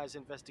FBI's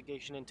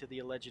investigation into the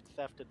alleged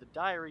theft of the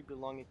diary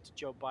belonging to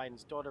Joe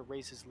Biden's daughter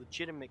raises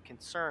legitimate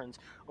concerns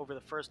over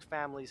the First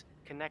family's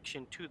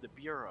connection to the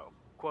Bureau.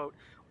 Quote,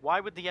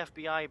 "Why would the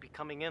FBI be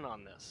coming in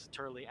on this?"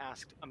 Turley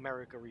asked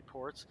America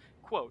Reports.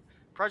 Quote,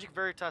 "Project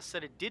Veritas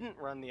said it didn't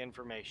run the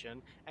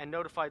information and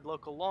notified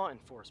local law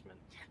enforcement.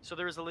 So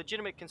there is a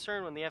legitimate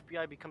concern when the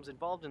FBI becomes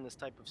involved in this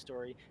type of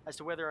story as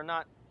to whether or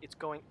not it's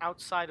going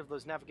outside of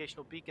those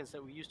navigational beacons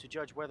that we use to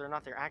judge whether or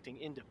not they're acting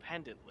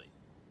independently."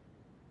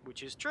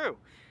 Which is true.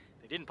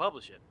 They didn't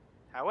publish it.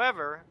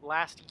 However,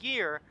 last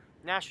year,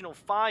 National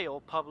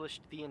File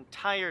published the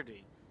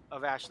entirety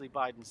of Ashley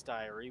Biden's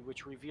diary,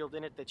 which revealed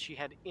in it that she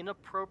had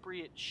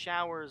inappropriate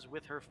showers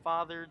with her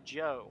father,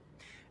 Joe.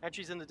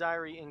 Entries in the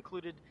diary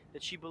included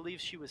that she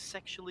believes she was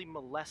sexually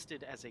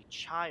molested as a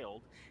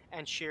child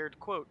and shared,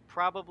 quote,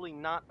 "probably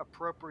not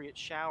appropriate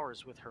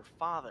showers with her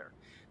father."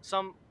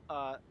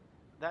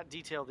 That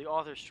detail, the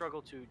author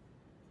struggled to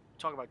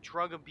talk about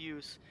drug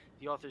abuse,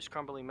 the author's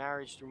crumbling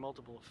marriage through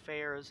multiple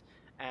affairs,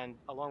 and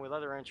along with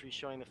other entries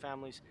showing the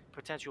family's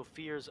potential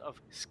fears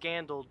of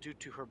scandal due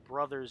to her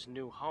brother's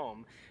new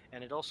home.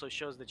 And it also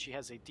shows that she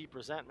has a deep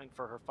resentment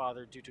for her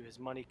father due to his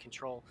money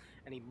control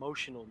and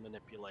emotional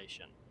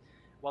manipulation.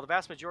 While the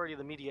vast majority of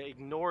the media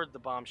ignored the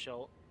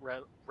bombshell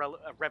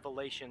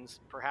revelations,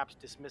 perhaps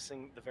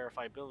dismissing the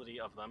verifiability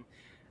of them,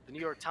 the New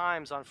York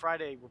Times on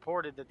Friday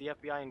reported that the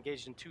FBI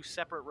engaged in two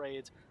separate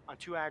raids on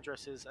two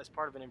addresses as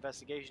part of an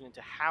investigation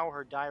into how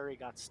her diary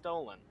got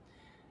stolen.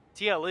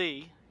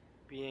 TLE,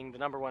 being the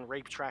 #1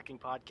 rape tracking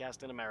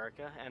podcast in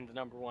America and the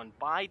 #1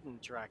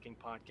 Biden tracking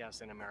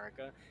podcast in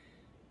America,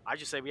 I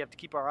just say we have to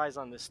keep our eyes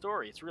on this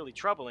story. It's really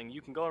troubling.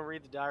 You can go and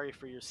read the diary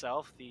for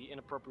yourself. The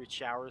inappropriate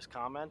showers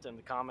comment and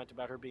the comment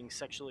about her being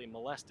sexually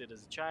molested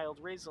as a child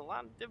raise a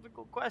lot of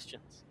difficult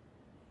questions.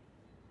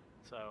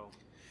 So,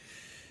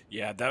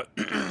 yeah, that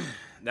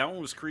that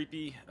one was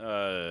creepy.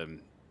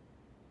 And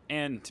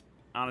And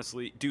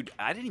honestly, dude,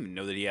 I didn't even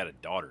know that he had a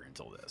daughter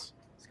until this.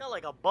 He's got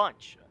like a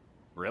bunch.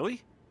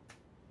 Really?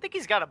 I think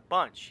he's got a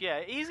bunch.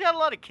 Yeah, he's got a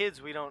lot of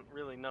kids we don't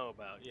really know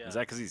about. Yeah. Is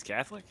that because he's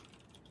Catholic?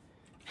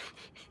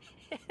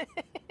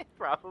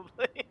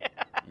 Probably.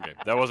 Okay,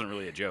 that wasn't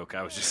really a joke.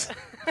 I was just.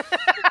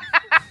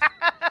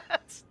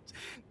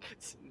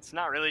 It's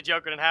not really a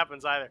joke when it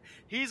happens either.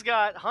 He's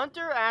got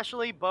Hunter,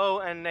 Ashley, Bo,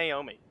 and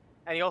Naomi,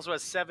 and he also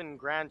has 7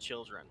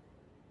 grandchildren.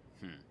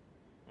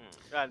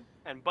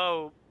 And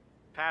Bo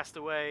passed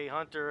away.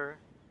 Hunter,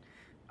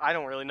 I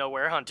don't really know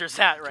where Hunter's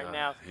at right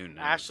now. Who knows?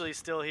 Ashley's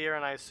still here,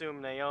 and I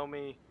assume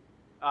Naomi.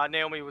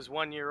 Naomi was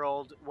 1 year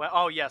old. Well,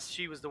 oh yes,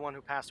 she was the one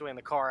who passed away in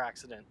the car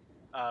accident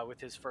with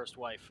his first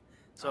wife.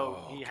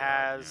 So he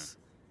has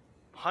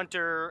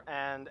Hunter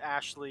and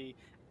Ashley.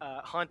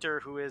 Hunter,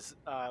 who is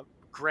a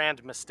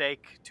grand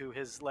mistake to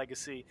his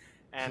legacy,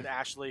 and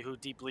Ashley, who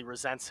deeply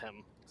resents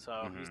him.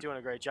 So he's doing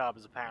a great job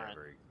as a parent. Yeah,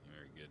 very,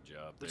 very good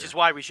job. Which is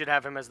why we should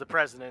have him as the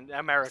president,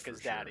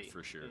 America's daddy.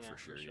 For sure.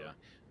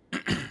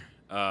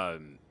 Yeah.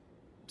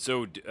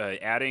 So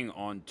adding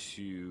on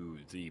to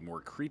the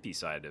more creepy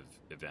side of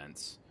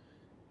events,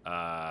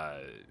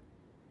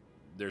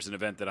 there's an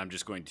event that I'm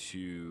just going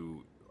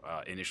to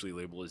initially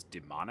label as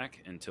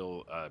demonic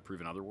until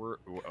proven otherwise,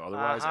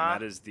 and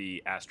that is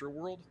the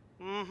Astroworld.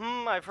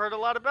 I've heard a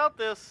lot about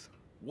this.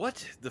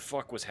 What the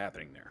fuck was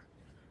happening there?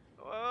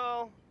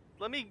 Well,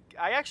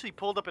 I actually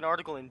pulled up an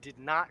article and did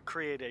not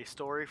create a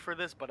story for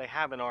this, but I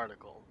have an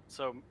article.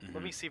 So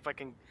let me see if I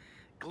can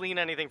glean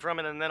anything from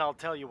it, and then I'll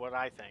tell you what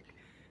I think.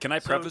 Can I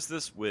preface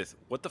this with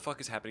what the fuck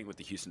is happening with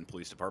the Houston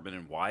Police Department,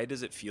 and why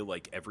does it feel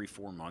like every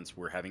 4 months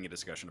we're having a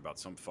discussion about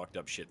some fucked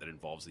up shit that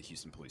involves the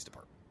Houston Police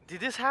Department?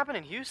 Did this happen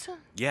in Houston?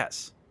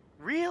 Yes.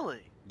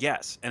 Really?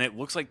 Yes, and it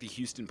looks like the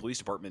Houston Police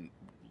Department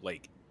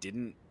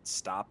didn't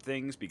stop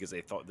things because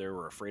they thought they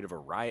were afraid of a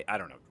riot. I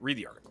don't know. Read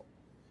the article.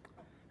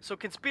 So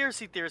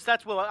conspiracy theorists,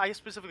 I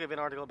specifically have an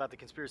article about the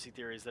conspiracy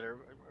theories that are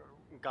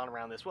gone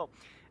around this. Well,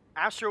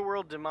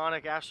 Astroworld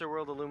Demonic,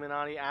 Astroworld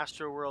Illuminati,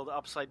 Astroworld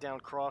Upside Down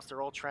Cross,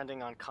 they're all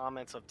trending on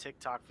comments of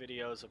TikTok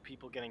videos of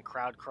people getting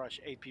crowd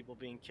crushed, 8 people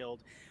being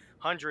killed,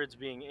 hundreds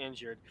being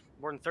injured.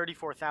 More than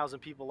 34,000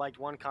 people liked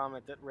one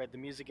comment that read, "The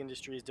music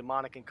industry is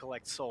demonic and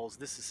collects souls."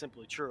 This is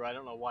simply true. I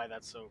don't know why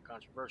that's so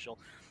controversial.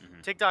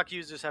 TikTok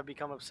users have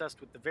become obsessed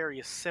with the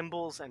various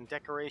symbols and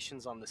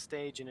decorations on the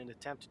stage in an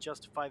attempt to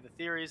justify the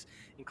theories,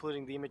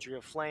 including the imagery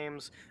of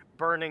flames,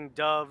 burning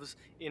doves,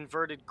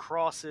 inverted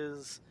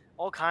crosses,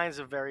 all kinds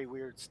of very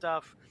weird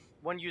stuff.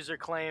 One user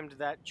claimed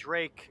that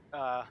Drake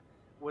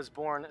was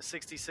born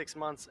 66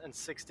 months and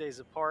 6 days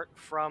apart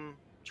from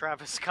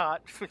Travis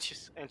Scott, which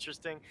is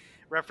interesting,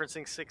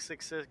 referencing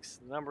 666,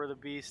 the number of the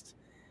beast.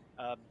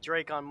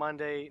 Drake on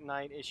Monday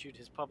night issued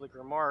his public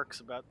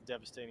remarks about the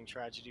devastating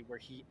tragedy, where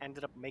he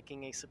ended up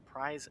making a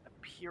surprise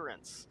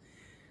appearance.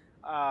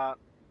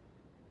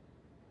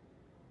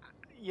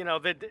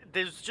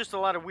 There's just a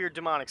lot of weird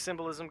demonic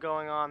symbolism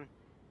going on.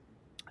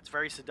 It's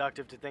very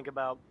seductive to think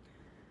about.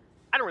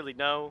 I don't really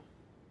know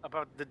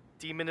about the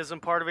demonism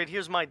part of it.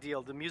 Here's my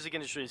deal. The music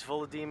industry is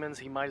full of demons.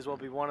 He might as well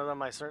be one of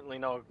them. I certainly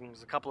know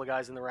there's a couple of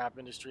guys in the rap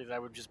industry that I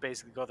would just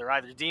basically go, they're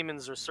either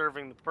demons or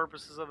serving the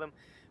purposes of them.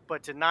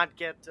 But to not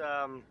get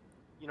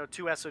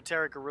too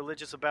esoteric or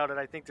religious about it,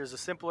 I think there's a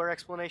simpler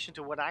explanation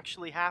to what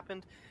actually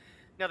happened.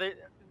 Now, the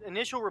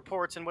initial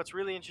reports, and what's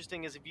really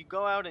interesting is if you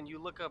go out and you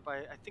look up,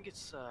 I think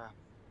it's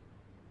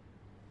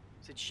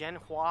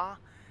Xinhua?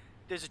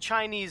 There's a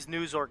Chinese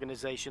news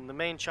organization, the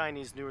main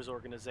Chinese news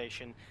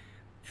organization.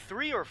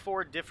 3 or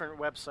 4 different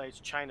websites,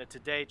 China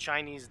Today,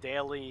 Chinese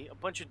Daily, a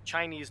bunch of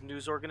Chinese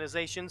news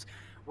organizations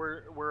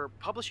were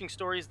publishing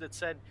stories that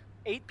said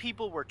 8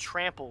 people were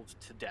trampled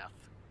to death.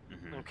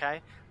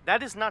 Okay?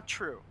 That is not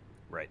true.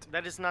 Right.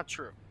 That is not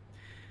true.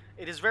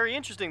 It is very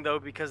interesting, though,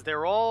 because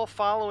they're all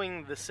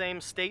following the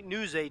same state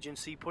news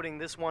agency putting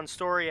this one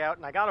story out,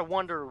 and I gotta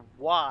wonder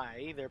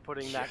why they're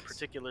putting that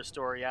particular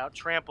story out.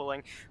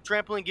 Trampling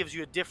gives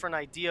you a different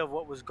idea of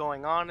what was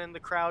going on in the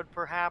crowd,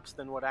 perhaps,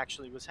 than what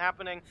actually was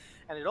happening,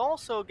 and it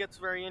also gets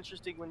very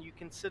interesting when you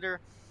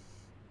consider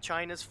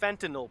China's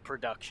fentanyl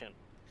production,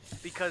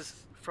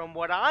 because from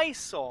what I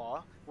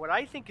saw, what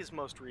I think is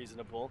most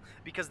reasonable,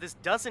 because this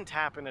doesn't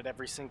happen at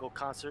every single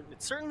concert,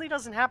 it certainly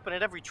doesn't happen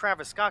at every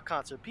Travis Scott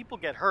concert. People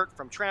get hurt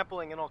from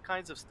trampling and all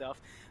kinds of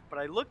stuff, but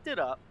I looked it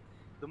up.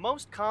 The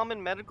most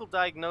common medical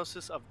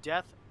diagnosis of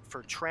death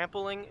for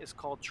trampling is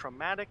called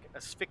traumatic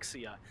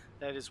asphyxia.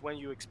 That is when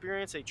you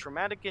experience a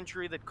traumatic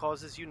injury that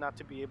causes you not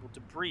to be able to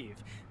breathe.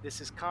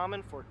 This is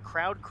common for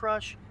crowd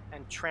crush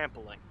and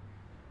trampling.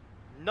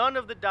 None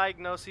of the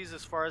diagnoses,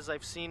 as far as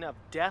I've seen, of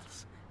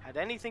deaths had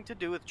anything to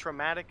do with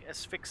traumatic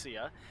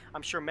asphyxia.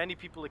 I'm sure many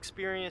people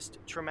experienced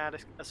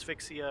traumatic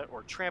asphyxia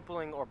or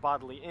trampling or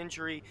bodily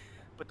injury,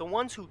 but the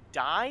ones who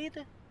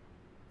died,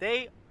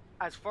 they,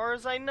 as far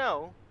as I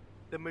know,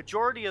 the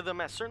majority of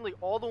them, certainly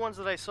all the ones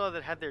that I saw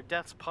that had their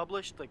deaths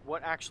published, like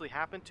what actually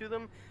happened to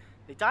them,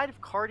 they died of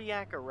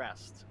cardiac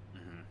arrest.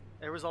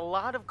 There was a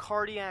lot of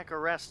cardiac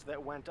arrest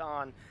that went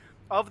on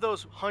of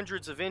those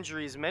hundreds of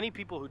injuries, many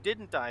people who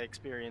didn't die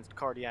experienced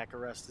cardiac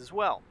arrest as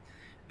well.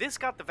 This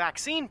got the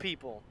vaccine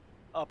people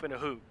up in a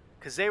hoot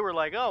because they were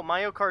like, oh,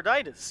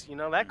 myocarditis,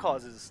 that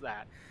causes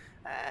that.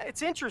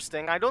 It's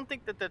interesting. I don't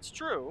think that that's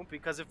true,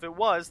 because if it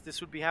was,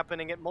 this would be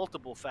happening at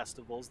multiple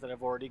festivals that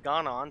have already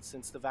gone on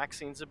since the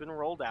vaccines have been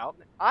rolled out.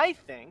 I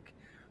think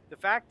the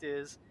fact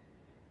is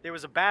there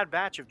was a bad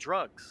batch of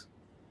drugs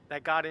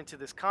that got into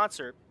this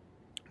concert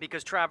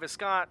because Travis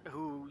Scott,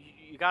 who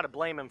you got to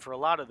blame him for a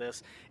lot of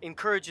this,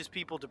 encourages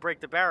people to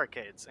break the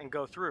barricades and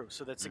go through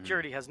so that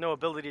security has no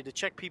ability to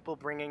check people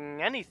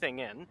bringing anything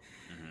in.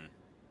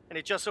 And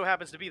it just so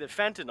happens to be that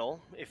fentanyl,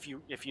 if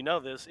you know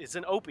this, is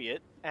an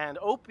opiate. And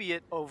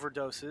opiate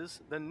overdoses,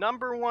 the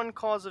number one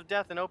cause of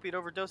death in opiate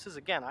overdoses,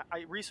 again,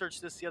 I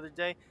researched this the other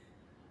day,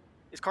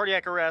 is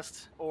cardiac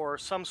arrest or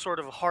some sort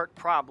of heart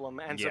problem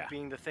ends up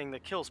being the thing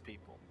that kills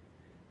people.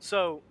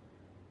 So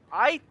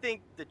I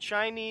think the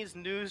Chinese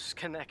news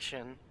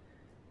connection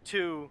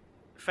to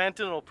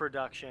fentanyl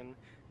production,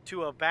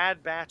 to a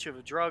bad batch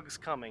of drugs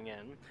coming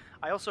in.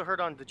 I also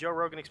heard on the Joe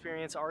Rogan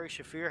Experience, Ari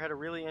Shaffir had a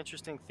really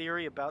interesting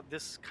theory about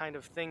this kind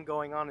of thing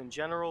going on in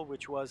general,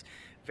 which was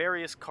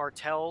various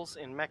cartels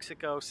in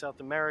Mexico, South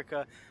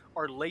America,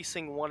 are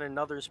lacing one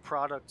another's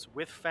products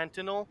with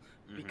fentanyl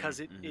because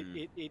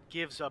it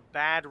gives a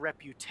bad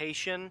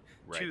reputation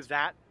to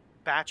that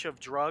batch of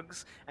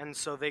drugs, and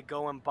so they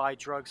go and buy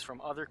drugs from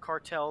other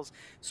cartels.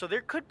 So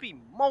there could be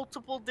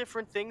multiple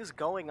different things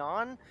going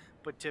on,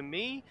 but to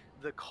me,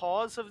 the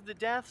cause of the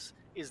deaths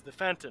is the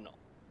fentanyl.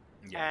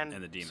 And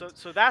the demons.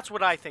 So that's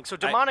what I think. So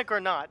demonic or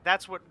not,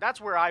 that's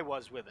where I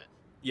was with it.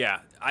 Yeah,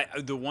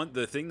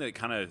 the thing that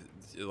kind of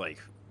like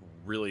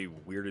really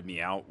weirded me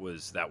out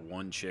was that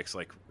one chick's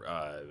like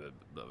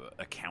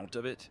account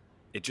of it.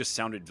 It just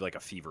sounded like a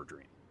fever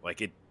dream.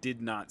 Like it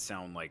did not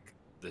sound like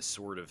the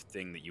sort of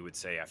thing that you would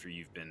say after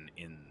you've been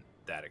in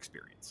that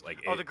experience. Like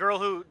the girl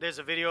who there's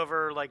a video of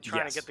her like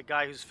trying to get the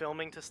guy who's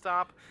filming to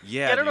stop.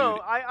 Yeah, I don't know.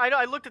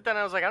 I looked at that and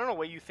I was like, I don't know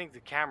what you think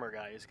the camera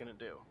guy is gonna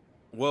do.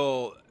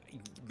 Well,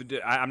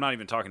 I'm not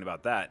even talking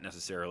about that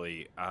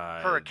necessarily.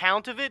 Her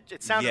account of it,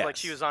 it sounded like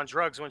she was on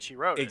drugs when she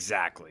wrote it.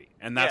 Exactly,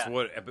 and that's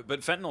what.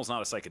 But fentanyl's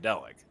not a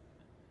psychedelic.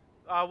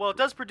 Well, it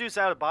does produce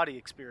out-of-body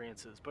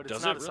experiences, but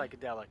it's not a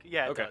psychedelic.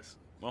 Yeah, it does.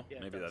 Well,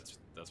 maybe that's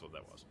what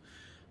that was.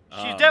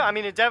 I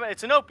mean,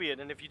 it's an opiate,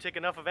 and if you take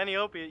enough of any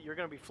opiate, you're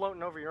going to be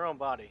floating over your own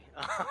body.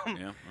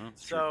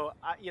 So,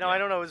 I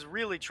don't know. It was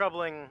really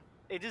troubling.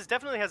 It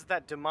definitely has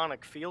that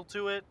demonic feel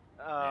to it.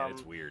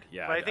 It's weird.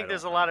 Yeah, but I think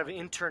there's a lot of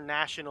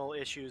international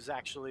issues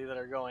actually that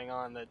are going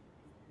on that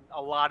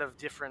a lot of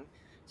different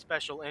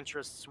special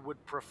interests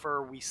would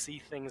prefer we see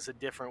things a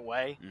different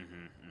way,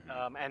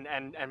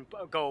 and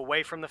go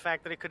away from the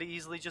fact that it could have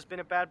easily just been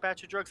a bad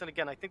batch of drugs. And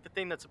again, I think the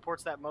thing that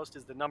supports that most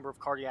is the number of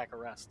cardiac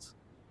arrests.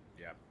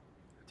 Yeah.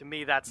 To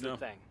me, that's the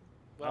thing.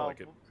 Well, I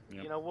like it.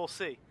 Yep. We'll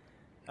see.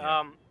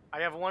 Yeah.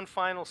 I have one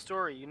final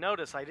story. You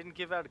notice I didn't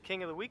give out a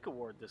King of the Week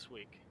award this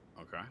week.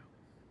 Okay.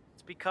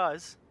 It's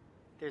because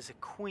there's a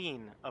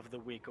Queen of the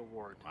Week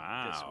award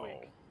this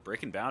week.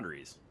 Breaking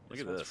boundaries. Look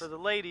at this. For the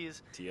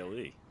ladies.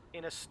 TLE.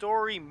 In a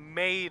story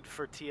made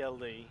for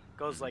TLE,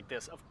 goes like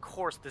this. Of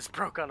course, this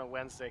broke on a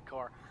Wednesday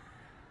car.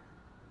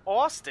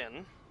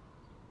 Austin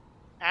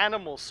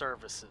Animal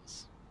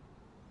Services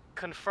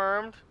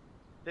confirmed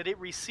that it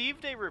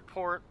received a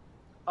report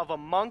of a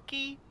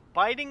monkey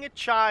biting a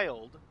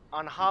child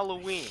on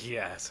Halloween.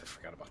 Yes, I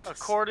forgot about this.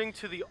 According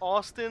to the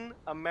Austin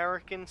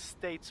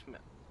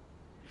American-Statesman.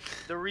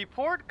 The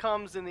report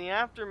comes in the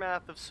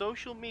aftermath of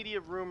social media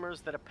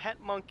rumors that a pet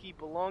monkey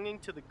belonging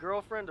to the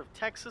girlfriend of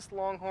Texas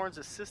Longhorns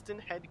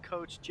assistant head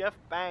coach Jeff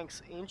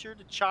Banks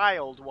injured a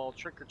child while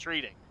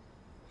trick-or-treating.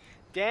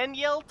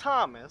 Danielle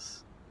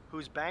Thomas,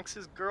 who's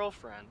Banks'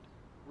 girlfriend,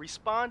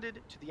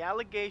 responded to the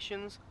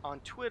allegations on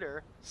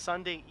Twitter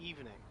Sunday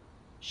evening.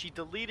 She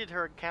deleted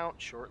her account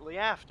shortly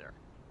after.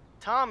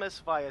 Thomas,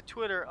 via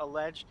Twitter,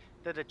 alleged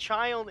that a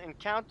child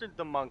encountered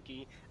the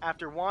monkey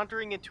after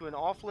wandering into an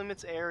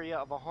off-limits area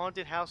of a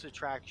haunted house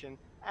attraction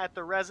at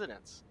the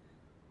residence.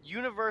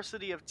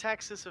 University of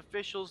Texas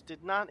officials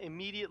did not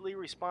immediately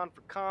respond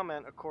for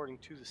comment, according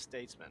to the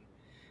Statesman.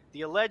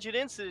 The alleged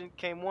incident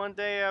came one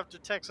day after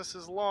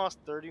Texas's loss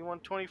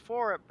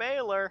 31-24 at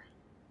Baylor.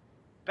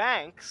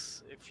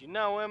 Banks, if you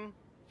know him,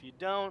 if you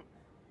don't,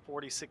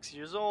 46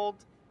 years old,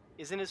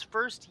 is in his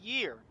first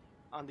year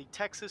on the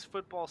Texas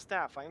football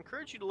staff. I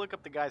encourage you to look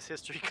up the guy's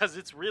history because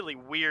it's really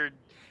weird.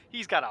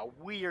 He's got a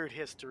weird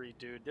history,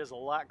 dude. There's a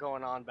lot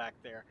going on back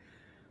there.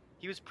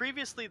 He was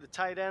previously the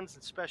tight ends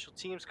and special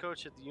teams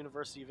coach at the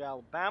University of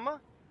Alabama,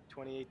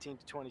 2018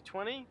 to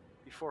 2020,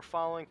 before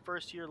following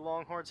first-year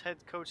Longhorns head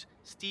coach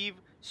Steve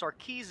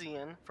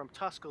Sarkisian from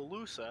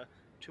Tuscaloosa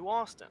to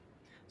Austin.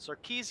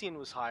 Sarkisian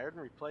was hired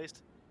and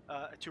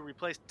to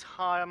replace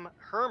Tom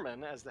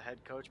Herman as the head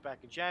coach back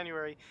in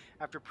January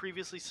after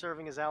previously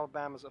serving as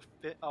Alabama's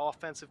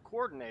offensive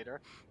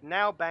coordinator.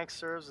 Now Banks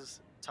serves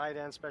as tight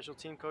end special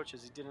team coach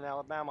as he did in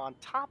Alabama on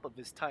top of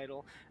his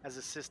title as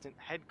assistant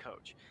head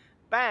coach.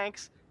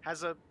 Banks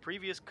Has a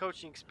previous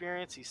coaching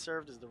experience. He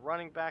served as the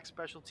running back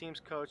special teams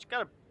coach.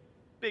 Got a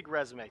big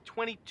resume.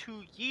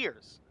 22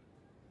 years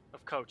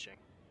of coaching.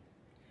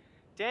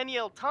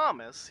 Danielle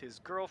Thomas, his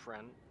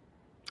girlfriend,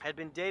 had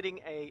been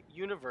dating a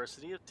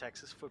University of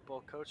Texas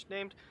football coach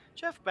named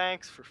Jeff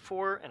Banks for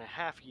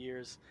 4.5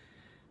 years,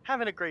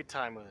 having a great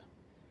time with him.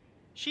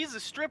 She's a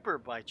stripper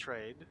by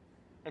trade,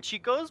 and she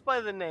goes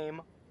by the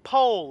name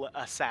Pole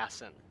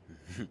Assassin.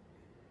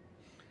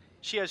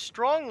 She has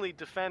strongly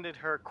defended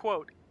her,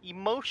 quote,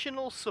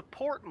 emotional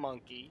support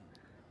monkey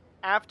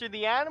after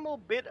the animal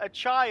bit a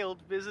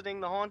child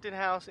visiting the haunted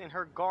house in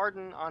her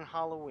garden on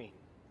Halloween.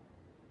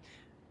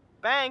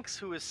 Banks,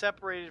 who is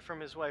separated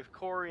from his wife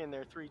Corey and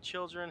their 3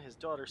 children, his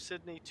daughter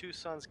Sydney, 2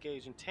 sons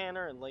Gage and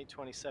Tanner, in late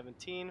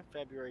 2017,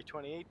 February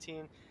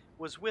 2018,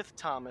 was with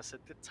Thomas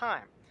at the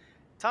time.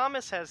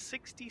 Thomas has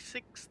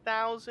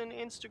 66,000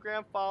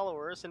 Instagram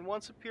followers and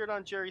once appeared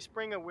on Jerry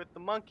Springer with the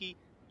monkey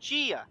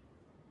Gia,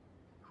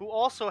 who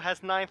also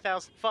has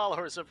 9,000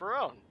 followers of her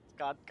own.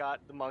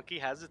 The monkey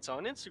has its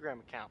own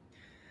Instagram account.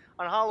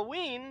 On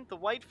Halloween, the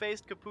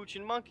white-faced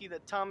capuchin monkey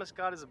that Thomas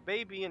got as a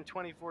baby in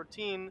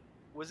 2014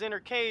 was in her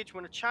cage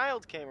when a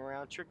child came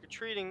around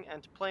trick-or-treating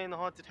and to play in the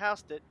haunted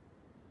house that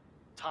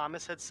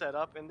Thomas had set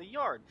up in the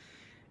yard.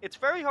 It's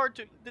very hard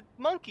to... The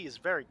monkey is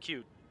very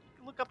cute.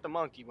 Look up the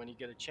monkey when you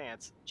get a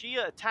chance.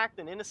 Gia attacked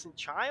an innocent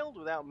child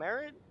without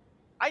merit?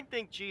 I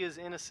think Gia is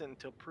innocent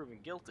until proven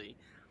guilty.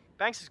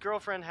 Banks'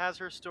 girlfriend has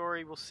her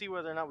story. We'll see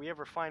whether or not we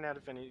ever find out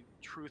if any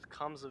truth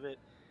comes of it.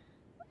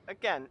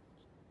 Again,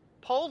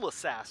 Pole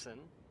Assassin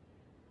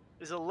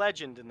is a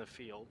legend in the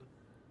field,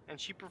 and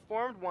she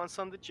performed once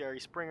on the Jerry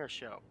Springer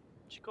Show.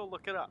 You should go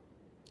look it up.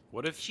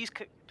 What if she's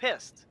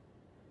pissed?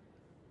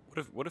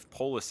 What if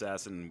Pole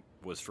Assassin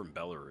was from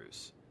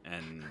Belarus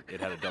and it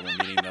had a double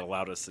meaning that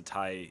allowed us to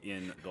tie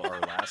in our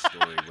last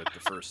story with the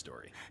first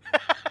story?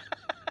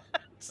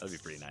 That'd be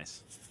pretty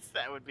nice.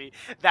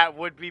 That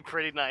would be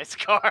pretty nice,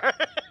 Car.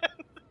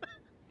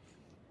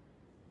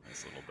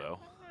 Nice little bow.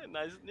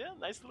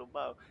 Nice little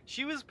bow.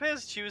 She was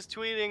pissed. She was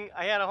tweeting,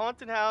 I had a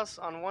haunted house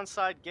on one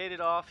side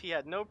gated off. He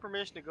had no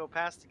permission to go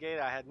past the gate.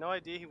 I had no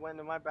idea he went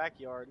into my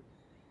backyard.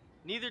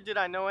 Neither did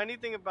I know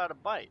anything about a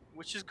bite,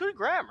 which is good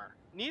grammar.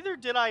 Neither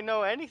did I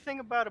know anything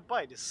about a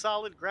bite. It's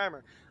solid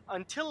grammar.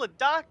 Until a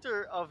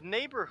doctor of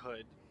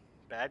neighborhood,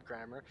 bad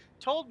grammar,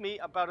 told me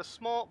about a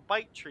small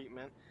bite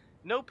treatment.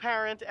 No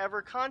parent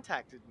ever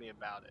contacted me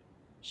about it.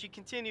 She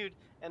continued,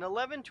 an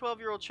 11,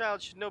 12-year-old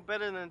child should know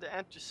better than to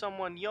enter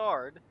someone's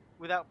yard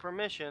without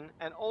permission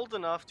and old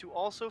enough to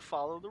also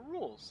follow the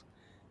rules.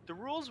 The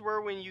rules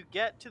were when you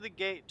get to the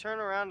gate, turn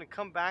around and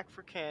come back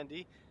for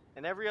candy,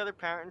 and every other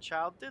parent and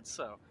child did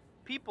so.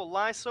 People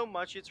lie so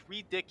much it's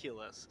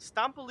ridiculous.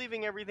 Stop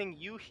believing everything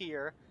you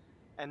hear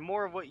and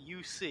more of what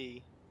you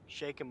see.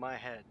 Shaking my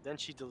head. Then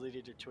she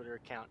deleted her Twitter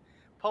account.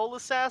 Pole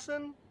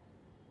Assassin,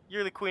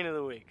 you're the queen of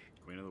the week.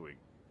 Queen of the week.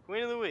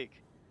 Queen of the week.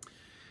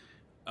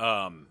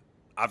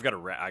 I've got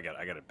I got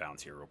to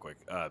bounce here real quick.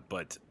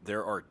 But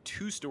there are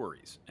 2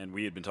 stories, and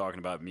we had been talking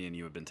about, me and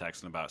you have been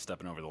texting about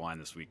stepping over the line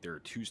this week. There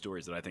are 2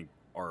 stories that I think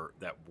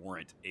that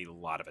warrant a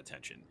lot of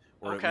attention,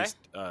 or okay. at least,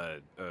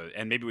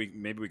 and maybe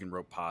we can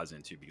rope Paz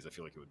into, because I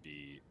feel like it would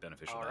be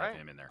beneficial to have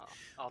him in there.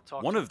 I'll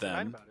talk one to of them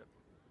tonight about it.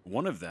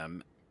 One of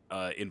them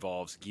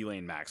involves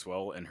Ghislaine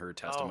Maxwell and her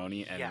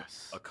testimony, and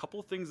a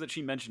couple things that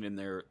she mentioned in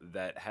there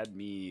that had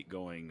me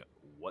going,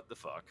 what the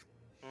fuck?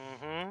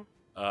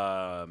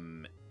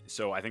 Mm-hmm.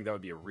 So I think that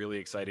would be a really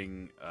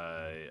exciting,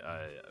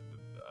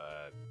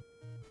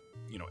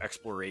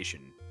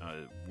 exploration.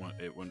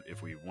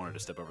 If we wanted to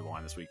step over the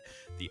line this week.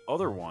 The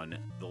other one,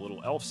 the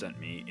little elf sent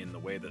me in the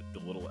way that the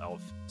little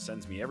elf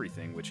sends me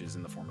everything, which is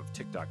in the form of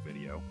TikTok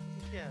video.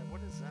 Yeah,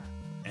 what is that?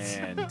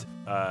 And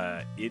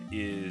it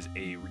is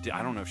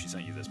I don't know if she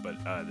sent you this, but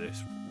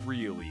this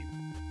really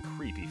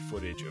creepy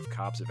footage of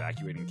cops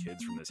evacuating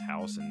kids from this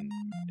house in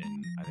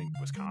I think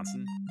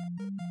Wisconsin.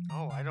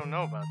 Oh, I don't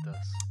know about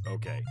this.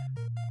 Okay.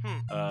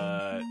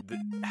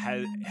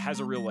 Has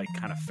a real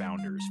kind of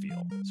Founders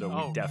feel. So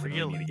we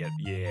definitely need to get.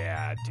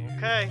 Yeah, dude.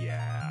 Okay.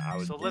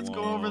 Yeah, So let's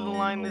go over the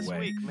line this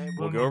week. Maybe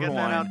we'll go over the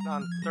line out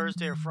on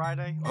Thursday or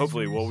Friday.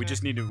 Hopefully. Well, we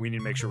need to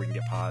make sure we can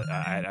get Paz.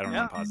 I don't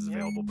know if Paz is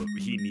available, but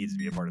he needs to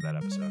be a part of that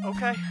episode.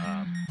 Okay.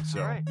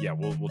 Yeah,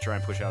 we'll try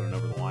and push out an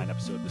over the line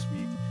episode this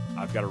week.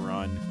 I've got to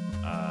run.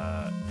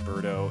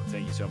 Berto,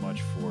 thank you so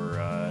much for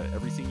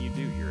everything you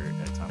do here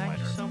at Timeline Earth. Thank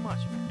you so much,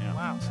 man. Yeah,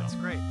 wow, that's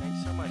great.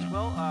 Thanks so much. Yeah.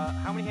 Well,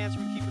 how many hands are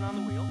we keeping on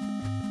the wheel?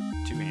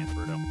 2 hands,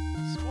 Berto.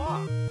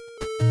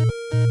 Squaw.